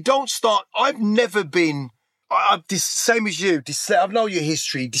understand that you don't start. I've never been, same as you, I know your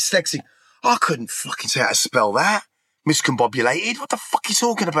history, dyslexic. I couldn't fucking say how to spell that. Miscombobulated? What the fuck are you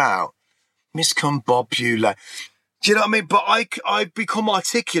talking about? Miscombobulate. Do you know what I mean? But I become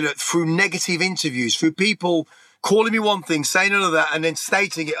articulate through negative interviews, through people calling me one thing, saying another, and then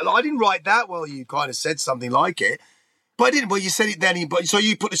stating it. I didn't write that. Well, you kind of said something like it. But I didn't. Well, you said it then. So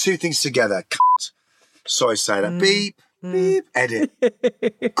you put the two things together. Sorry, say that. Beep, beep,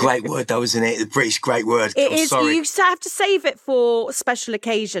 edit. Great word, though, isn't it? The British great word. It is. Sorry. You have to save it for special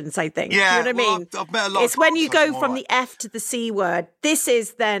occasions, I think. Yeah. Do you know what I mean? I've met a lot. It's when you go from the F to the C word. This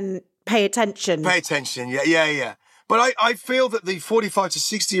is then pay attention. Pay attention. Yeah. But I feel that the 45 to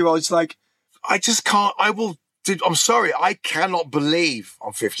 60-year-olds, like, I just can't. I'm sorry. I cannot believe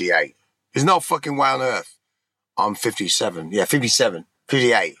I'm 58. There's no fucking way on earth. I'm 57. Yeah, 57.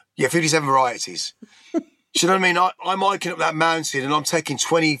 58. Yeah, 57 varieties. Do you know what I mean? I'm hiking up that mountain and I'm taking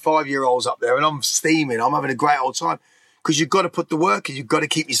 25-year-olds up there and I'm steaming. I'm having a great old time because you've got to put the work in. You've got to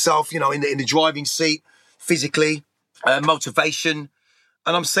keep yourself, you know, in the driving seat, physically, motivation.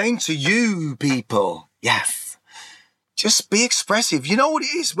 And I'm saying to you people, yes, just be expressive. You know what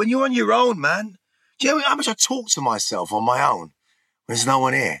it is? When you're on your own, man. Do you know how much I talk to myself on my own? There's no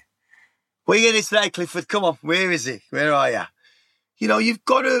one here. Where are you getting today, Clifford? Come on, where is he? Where are you? You know, you've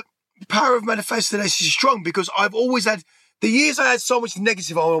got to, the power of manifestation is strong, because I've always had, the years I had so much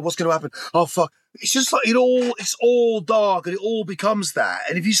negative, oh, what's going to happen? Oh, fuck. It's just like it's all dark and it all becomes that.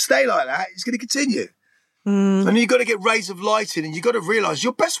 And if you stay like that, it's going to continue. And you've got to get rays of light in and you've got to realise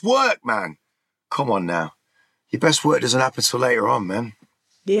your best work, man. Come on now. Your best work doesn't happen till later on, man.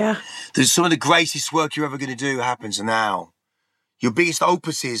 Yeah. There's some of the greatest work you're ever going to do happens now. Your biggest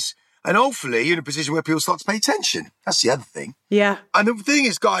opuses. And hopefully you're in a position where people start to pay attention. That's the other thing. Yeah. And the thing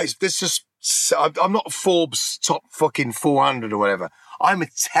is, guys, I'm not Forbes top fucking 400 or whatever. I'm a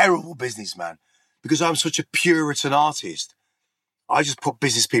terrible businessman because I'm such a Puritan artist. I just put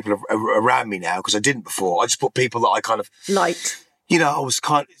business people around me now because I didn't before. I just put people that I kind of... Light. You know, I was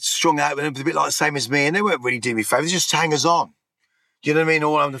kind of strung out with them, a bit like the same as me, and they weren't really doing me favours. They're just hangers on. You know what I mean?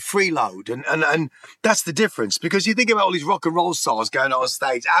 All on the freeload. And that's the difference. Because you think about all these rock and roll stars going on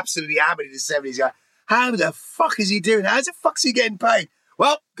stage, absolutely hammered in the 70s, going, how the fuck is he doing? How the fuck's he getting paid?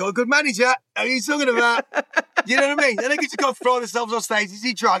 Well, got a good manager. How are you talking about? You know what I mean? They don't get to go throw themselves on stage. Is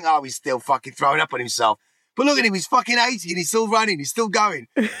he drunk? Oh, he's still fucking throwing up on himself. But look at him, he's fucking 80 and he's still running, he's still going.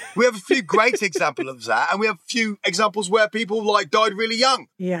 We have a few great examples of that, and we have a few examples where people like died really young.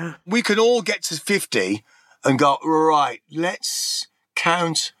 Yeah. We can all get to 50 and go, right, let's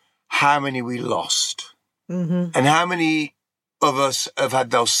count how many we lost. And how many of us have had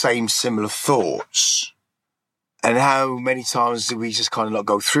those same similar thoughts. And how many times do we just kind of not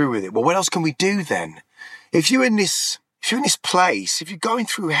go through with it? Well, what else can we do then? If you're in this place, if you're going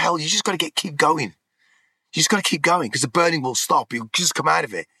through hell, you just got to keep going. You just got to keep going because the burning will stop. You'll just come out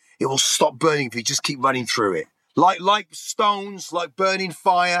of it. It will stop burning if you just keep running through it. Like stones, like burning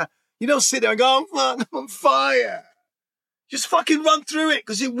fire. You don't sit there and go, I'm on fire. Just fucking run through it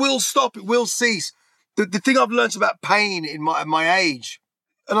because it will stop. It will cease. The thing I've learned about pain in my age,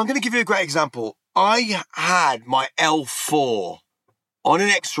 and I'm going to give you a great example. I had my L4 on an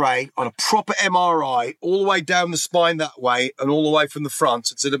X-ray, on a proper MRI, all the way down the spine that way and all the way from the front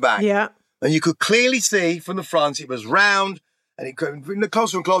to the back. Yeah. And you could clearly see from the front it was round and it got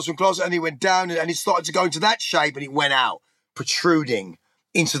closer and closer and closer and it went down and it started to go into that shape and it went out, protruding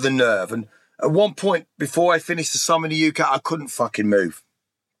into the nerve. And at one point, before I finished the summer in the UK, I couldn't fucking move.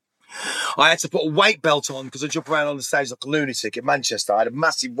 I had to put a weight belt on because I jumped around on the stage like a lunatic in Manchester. I had a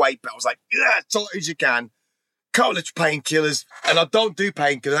massive weight belt. I was like, yeah, as tight as you can. Couple of painkillers, and I don't do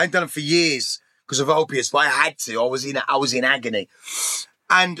painkillers. I ain't done them for years because of opiates, but I had to. I was in agony,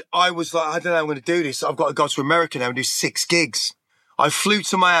 and I was like, I don't know, I'm going to do this. I've got to go to America now and do 6 gigs. I flew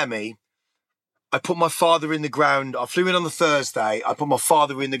to Miami. I put my father in the ground. I flew in on the Thursday. I put my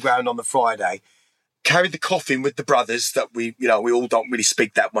father in the ground on the Friday. Carried the coffin with the brothers that we all don't really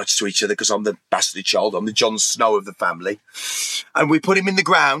speak that much to each other because I'm the bastard child. I'm the Jon Snow of the family, and we put him in the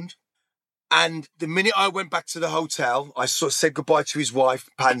ground. And the minute I went back to the hotel, I sort of said goodbye to his wife,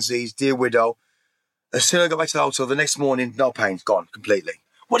 Pansy, his dear widow. As soon as I got back to the hotel, the next morning, no pain, gone completely.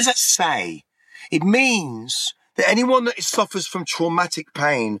 What does that say? It means that anyone that suffers from traumatic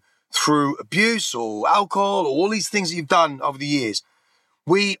pain through abuse or alcohol or all these things that you've done over the years,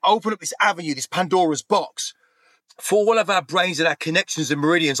 we open up this avenue, this Pandora's box, for all of our brains and our connections and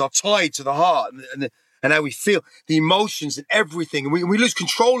meridians are tied to the heart and how we feel, the emotions and everything, and we lose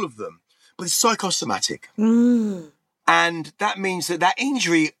control of them. But it's psychosomatic. And that means that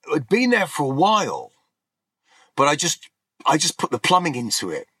injury had been there for a while, but I just put the plumbing into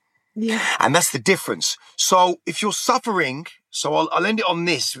it. Yeah. And that's the difference. So if you're suffering, so I'll end it on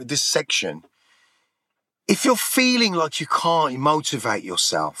this, with this section. If you're feeling like you can't motivate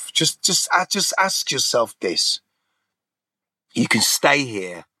yourself, just ask yourself this. You can stay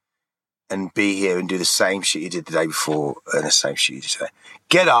here and be here and do the same shit you did the day before and the same shit you did today.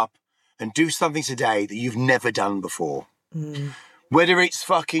 Get up and do something today that you've never done before. Whether it's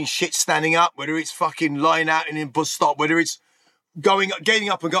fucking shit standing up, whether it's fucking lying out in a bus stop, whether it's getting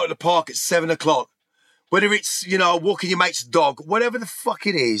up and going to the park at 7 o'clock, whether it's, walking your mate's dog, whatever the fuck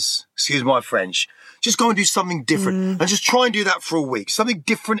it is, excuse my French, just go and do something different and just try and do that for a week, something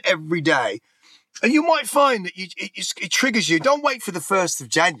different every day. And you might find that it triggers you. Don't wait for the 1st of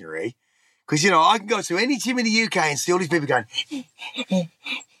January because, I can go to any gym in the UK and see all these people going,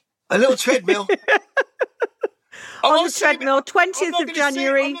 a little treadmill. On the treadmill, 20th of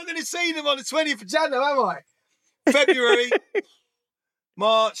January. I'm not going to see them on the 20th of January, am I? February,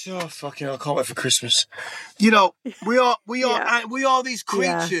 March. Oh, fucking hell, I can't wait for Christmas. We are these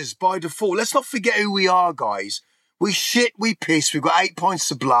creatures by default. Let's not forget who we are, guys. We shit, we piss. We've got 8 pints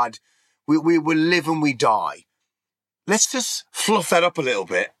of blood. We live and we die. Let's just fluff that up a little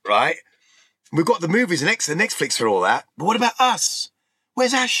bit, right? We've got the movies and Netflix for all that. But what about us?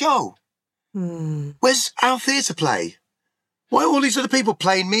 Where's our show? Where's our theatre play? Why are all these other people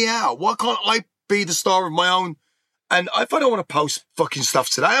playing me out? Why can't I be the star of my own? And if I don't want to post fucking stuff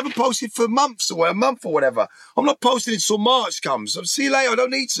today, I haven't posted for months or a month or whatever. I'm not posting until March comes. I'll see you later. I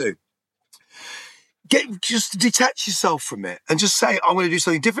don't need to. Just detach yourself from it and just say, I'm going to do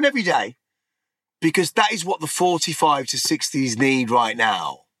something different every day because that is what the 45 to 60s need right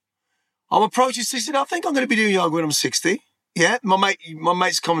now. I'm approaching 60. I think I'm going to be doing yoga when I'm 60. Yeah, my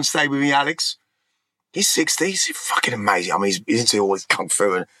mate's come and stay with me, Alex. He's 60. He's fucking amazing. I mean, he's into all his kung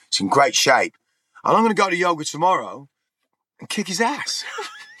fu and he's in great shape. And I'm going to go to yoga tomorrow and kick his ass.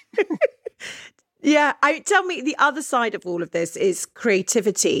 Yeah, tell me the other side of all of this is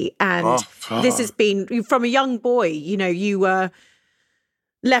creativity. And this has been, from a young boy, you were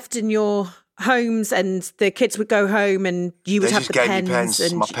left in your homes and the kids would go home and you would have the pens.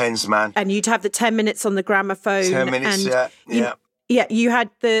 And my pens, man. And you'd have the 10 minutes on the gramophone. 10 minutes, and yeah, you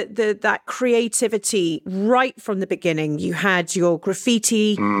had that creativity right from the beginning. You had your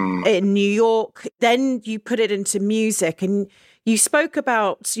graffiti in New York. Then you put it into music and you spoke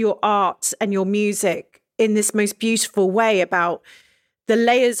about your art and your music in this most beautiful way about the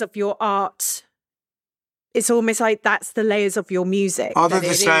layers of your art. It's almost like that's the layers of your music. Oh, they're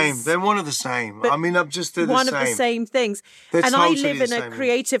the same. They're one of the same. I mean, they're the same. One of the same things. They're and totally I live in a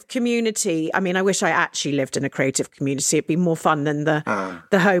creative community. I mean, I wish I actually lived in a creative community. It'd be more fun than the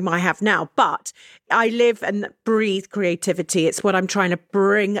home I have now. But I live and breathe creativity. It's what I'm trying to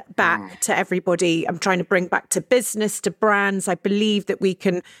bring back to everybody. I'm trying to bring back to business, to brands. I believe that we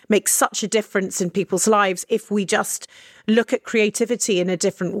can make such a difference in people's lives if we just look at creativity in a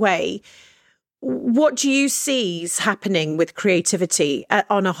different way. What do you see is happening with creativity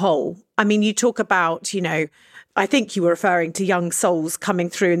on a whole? I mean, you talk about, I think you were referring to young souls coming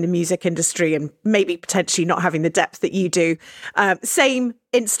through in the music industry and maybe potentially not having the depth that you do. Same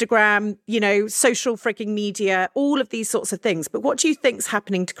Instagram, social freaking media, all of these sorts of things. But what do you think's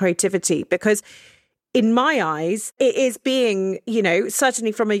happening to creativity? Because in my eyes, it is being,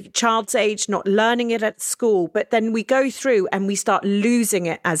 certainly from a child's age, not learning it at school, but then we go through and we start losing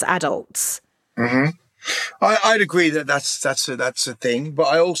it as adults. Mm-hmm. I'd agree that that's a thing, but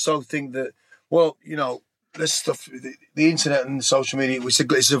I also think that, this stuff, the internet and social media,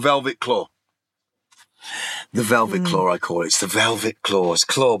 it's a velvet claw. The velvet claw, I call it. It's the velvet claw. It's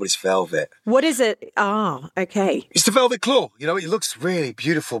claw, but it's velvet. What is it? Okay. It's the velvet claw. It looks really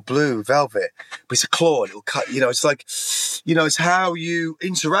beautiful, blue velvet, but it's a claw. It'll cut. It's like, it's how you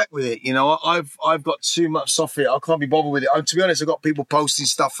interact with it. I've got too much stuff here. I can't be bothered with it. To be honest, I've got people posting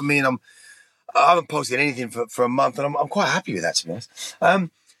stuff for me, and I haven't posted anything for a month, and I'm quite happy with that, to be honest.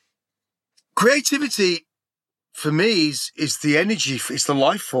 Creativity for me is the energy. It's the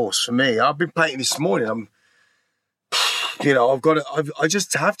life force for me. I've been painting this morning. I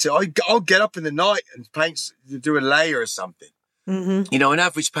just have to. I'll get up in the night and paint, do a layer or something. Mm-hmm. An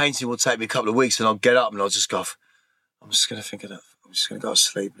average painting will take me a couple of weeks, and I'll get up and I'll just go, I'm just going to think of that. I'm just going to go to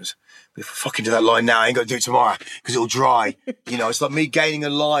sleep. If I fucking do that line now, I ain't going to do it tomorrow because it'll dry. It's like me gaining a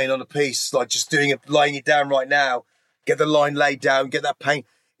line on a piece, like just laying it down right now, get the line laid down, get that paint.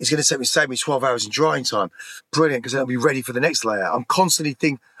 It's going to save me 12 hours in drying time. Brilliant, because then I'll be ready for the next layer. I'm constantly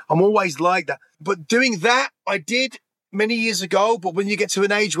thinking, I'm always like that. But doing that, I did many years ago. But when you get to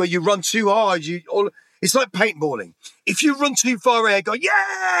an age where you run too hard, it's like paintballing. If you run too far ahead, go,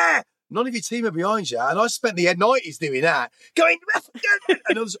 yeah! None of your team are behind you. And I spent the 90s doing that, going,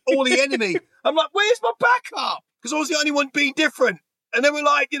 and it was all the enemy. I'm like, where's my backup? Because I was the only one being different. And they were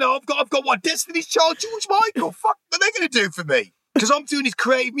like, I've got what, Destiny's Child, George Michael. Fuck, what are they going to do for me? Because I'm doing this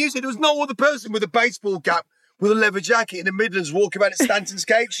creative music. There was no other person with a baseball cap, with a leather jacket in the Midlands walking around at Stanton's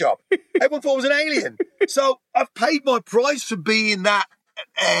cake shop. Everyone thought I was an alien. So I've paid my price for being that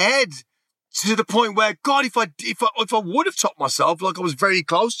ahead to the point where, God, if I would have topped myself like I was very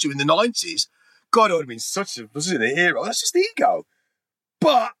close to in the 90s, God, I would have been wasn't a hero. That's just ego.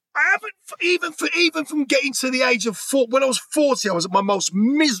 But I haven't, even from getting to the age of 40, when I was 40, I was at my most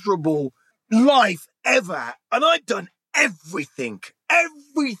miserable life ever. And I'd done everything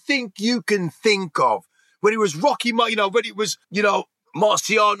you can think of. Whether it was Rocky, whether it was,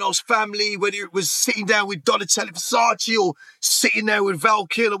 Marciano's family, whether it was sitting down with Donatella Versace or sitting there with Val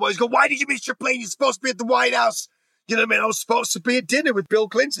Kilmer, where he's going, why did you miss your plane? You're supposed to be at the White House. You know what I mean? I was supposed to be at dinner with Bill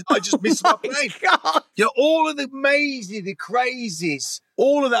Clinton. I just missed my plane. God. All of the amazing, the crazies,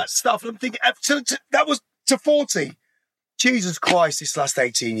 all of that stuff. And I'm thinking, that was to 40. Jesus Christ, this last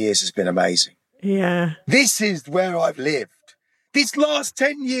 18 years has been amazing. Yeah. This is where I've lived. This last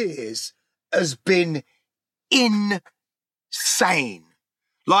 10 years has been insane.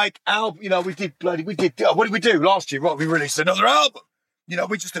 Like, what did we do last year? Right, we released another album.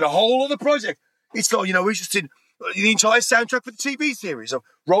 We just did a whole other project. It's like, we just did the entire soundtrack for the TV series. I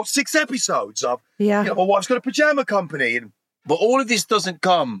wrote 6 episodes of, my wife's got a pajama company. But all of this doesn't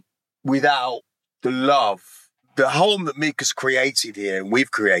come without the love, the home that Mika's created here and we've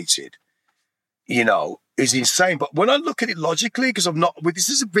created. Is insane. But when I look at it logically, because this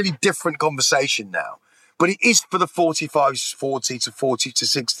is a really different conversation now, but it is for the 45s, 40 to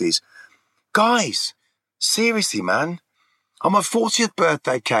 60s. Guys, seriously, man, on my 40th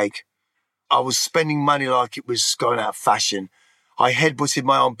birthday cake, I was spending money like it was going out of fashion. I headbutted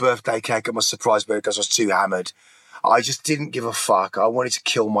my own birthday cake at my surprise birthday because I was too hammered. I just didn't give a fuck. I wanted to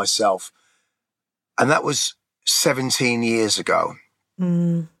kill myself. And that was 17 years ago.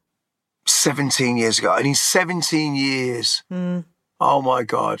 17 years ago. And in 17 years, oh my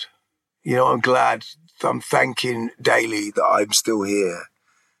God, I'm glad, I'm thanking daily that I'm still here.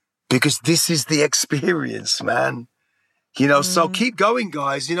 Because this is the experience, man. So keep going,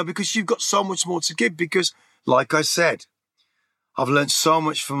 guys, because you've got so much more to give. Because, like I said, I've learned so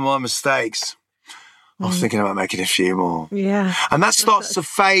much from my mistakes. I was thinking about making a few more. Yeah. And that starts to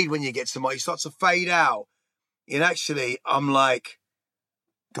fade when you get to you start to fade out. And actually, I'm like,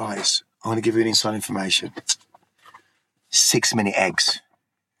 guys, I'm going to give you an inside information. 6-minute eggs,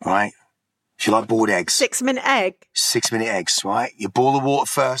 right? If you like boiled eggs. 6-minute egg? 6-minute eggs, right? You boil the water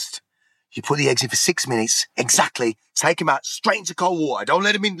first. You put the eggs in for 6 minutes. Exactly. Take them out straight into cold water. Don't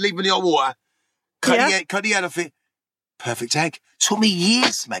let them leave them in the hot water. Cut the end off it. Perfect egg. Took me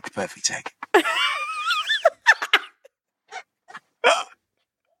years to make a perfect egg.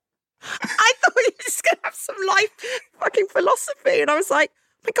 I thought you were just going to have some life fucking philosophy. And I was like, oh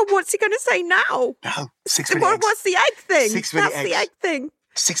my God, what's he going to say now? No, 6 minute eggs. What's the egg thing? 6 minute That's eggs. the egg thing.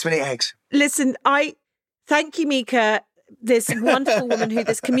 6-minute eggs. Listen, Thank you, Mika. This wonderful woman who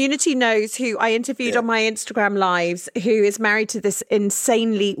this community knows, who I interviewed on my Instagram lives, who is married to this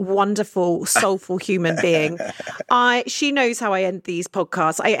insanely wonderful, soulful human being. She knows how I end these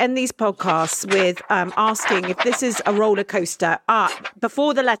podcasts. I end these podcasts with asking if this is a roller coaster.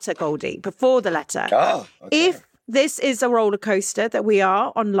 Before the letter, Goldie, before the letter. Oh, okay. If this is a roller coaster that we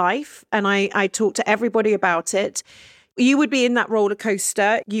are on life, and I talk to everybody about it, you would be in that roller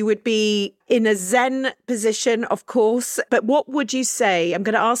coaster. You would be in a Zen position, of course. But what would you say? I'm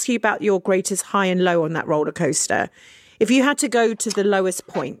going to ask you about your greatest high and low on that roller coaster. If you had to go to the lowest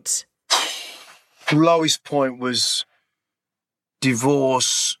point. The lowest point was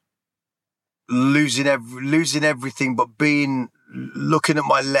divorce, losing everything, but looking at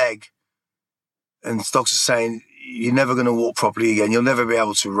my leg, and the doctor saying, "You're never going to walk properly again. You'll never be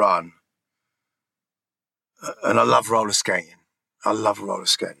able to run." And I love roller skating. I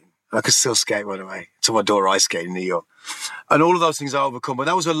could still skate, by the way. To my daughter, ice skate in New York. And all of those things I overcome. But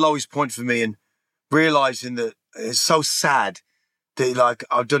that was the lowest point for me, and realising that it's so sad that, like,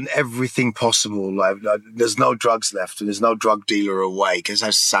 I've done everything possible. Like, there's no drugs left, and there's no drug dealer away, because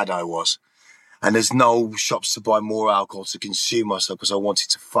how sad I was. And there's no shops to buy more alcohol to consume myself, because I wanted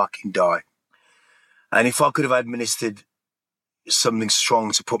to fucking die. And if I could have administered something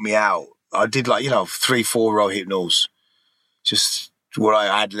strong to put me out, I did 3-4 row hypnos, just what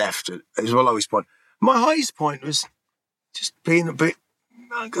I had left. It was my lowest point. My highest point was just being a bit,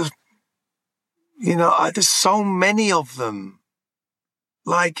 there's so many of them.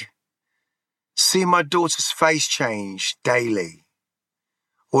 Like seeing my daughter's face change daily,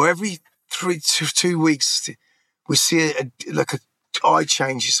 or every 2 weeks we see a eye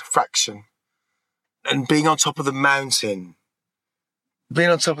change, is a fraction, and being on top of the mountain. Being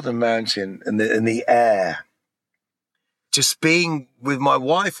on top of the mountain and the air, just being with my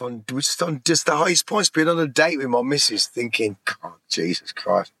wife on just the highest points, being on a date with my missus, thinking, God, Jesus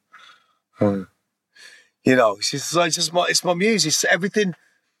Christ. It's my muse. It's everything.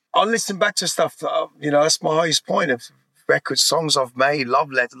 I listen back to stuff that, that's my highest point of record songs I've made,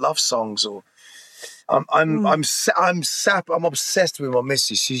 love songs, or I'm obsessed with my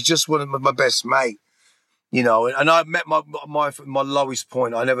missus. She's just one of my best mate. And I met my lowest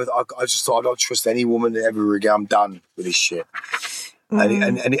point. I just thought, I don't trust any woman ever again. I'm done with this shit.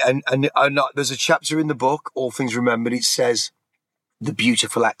 And there's a chapter in the book, All Things Remembered. It says the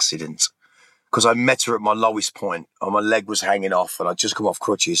beautiful accident, because I met her at my lowest point, and my leg was hanging off, and I'd just come off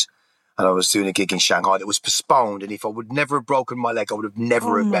crutches, and I was doing a gig in Shanghai that was postponed. And if I would never have broken my leg, I would have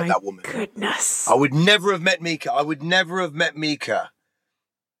never have met that woman. Goodness, I would never have met Mika. I would never have met Mika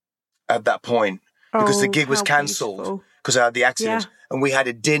at that point. Because the gig was cancelled because I had the accident. And we had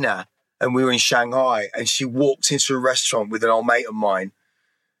a dinner, and we were in Shanghai, and she walked into a restaurant with an old mate of mine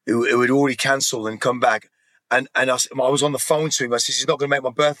who had already cancelled and come back. And I was on the phone to him. I said, he's not going to make my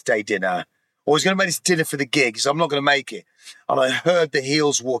birthday dinner. Or he's going to make this dinner for the gig. He said, I'm not going to make it. And I heard the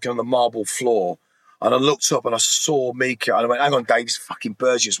heels walking on the marble floor. And I looked up and I saw Mika. And I went, hang on, Dave, this fucking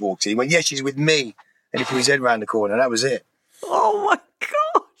bird just walked in. He went, yeah, she's with me. And he put his head around the corner, and that was it. Oh, my God.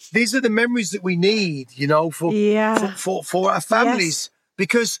 These are the memories that we need, for our families,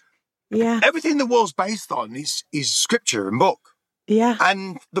 because everything the world's based on is scripture and book. Yeah.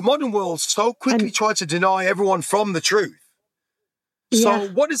 And the modern world so quickly tried to deny everyone from the truth. So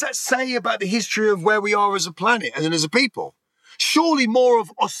what does that say about the history of where we are as a planet and as a people? Surely more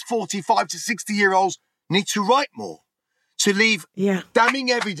of us 45 to 60-year-olds need to write more, to leave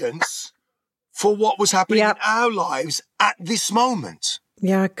damning evidence for what was happening in our lives at this moment.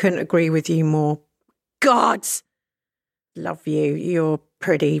 Yeah, I couldn't agree with you more. God, love you. You're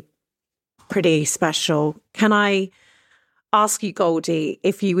pretty special. Can I ask you, Goldie,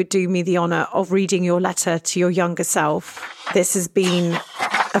 if you would do me the honour of reading your letter to your younger self? This has been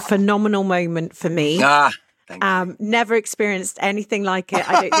a phenomenal moment for me. Thank you. Never experienced anything like it.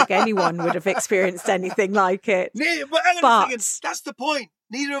 I don't think anyone would have experienced anything like it. But that's the point.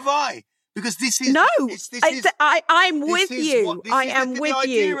 Neither have I. Because this is... No, I'm with you. I am with you. The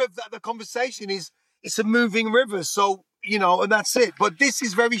idea of the conversation is it's a moving river. So, and that's it. But this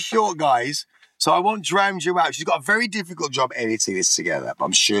is very short, guys. So I won't drown you out. She's got a very difficult job editing this together. But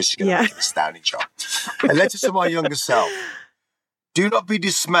I'm sure she's going to do an astounding job. A letter to my younger self. Do not be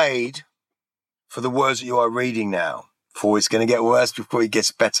dismayed for the words that you are reading now, for it's going to get worse before it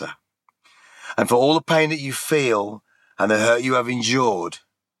gets better. And for all the pain that you feel and the hurt you have endured,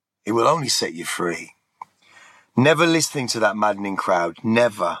 it will only set you free. Never listening to that maddening crowd.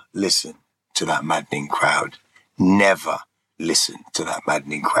 Never listen to that maddening crowd. Never listen to that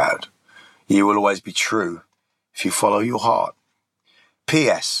maddening crowd. You will always be true if you follow your heart.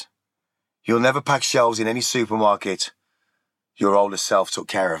 P.S. You'll never pack shelves in any supermarket. Your older self took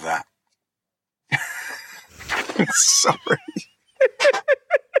care of that. Sorry.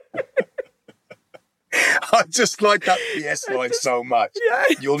 I just like that PS line so much. Yeah,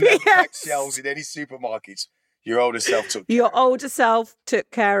 You'll never pack yes. shelves in any supermarkets. Your older self took care. Your older self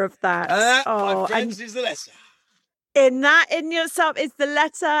took care of that. My friends, is the lesson. In yourself is the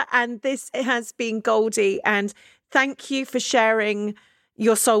letter, and this has been Goldie. And thank you for sharing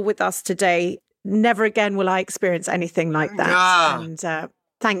your soul with us today. Never again will I experience anything like that. And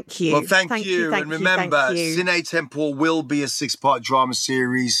thank you. Well, thank you. And remember, Cine Temple will be a 6-part drama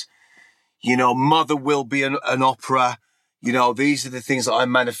series. You know, Mother will be an opera. You know, these are the things that I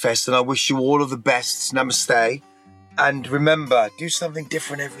manifest, and I wish you all of the best. Namaste. And remember, do something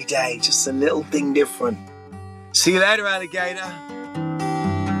different every day. Just a little thing different. See you later, alligator.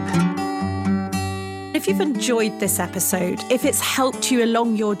 If you've enjoyed this episode, if it's helped you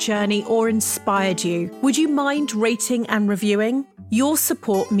along your journey or inspired you, would you mind rating and reviewing? Your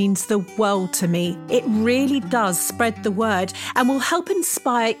support means the world to me. It really does spread the word and will help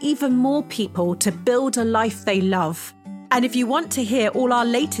inspire even more people to build a life they love. And if you want to hear all our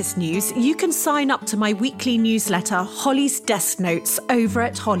latest news, you can sign up to my weekly newsletter, Holly's Desk Notes, over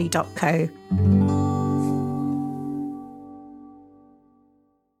at holly.co.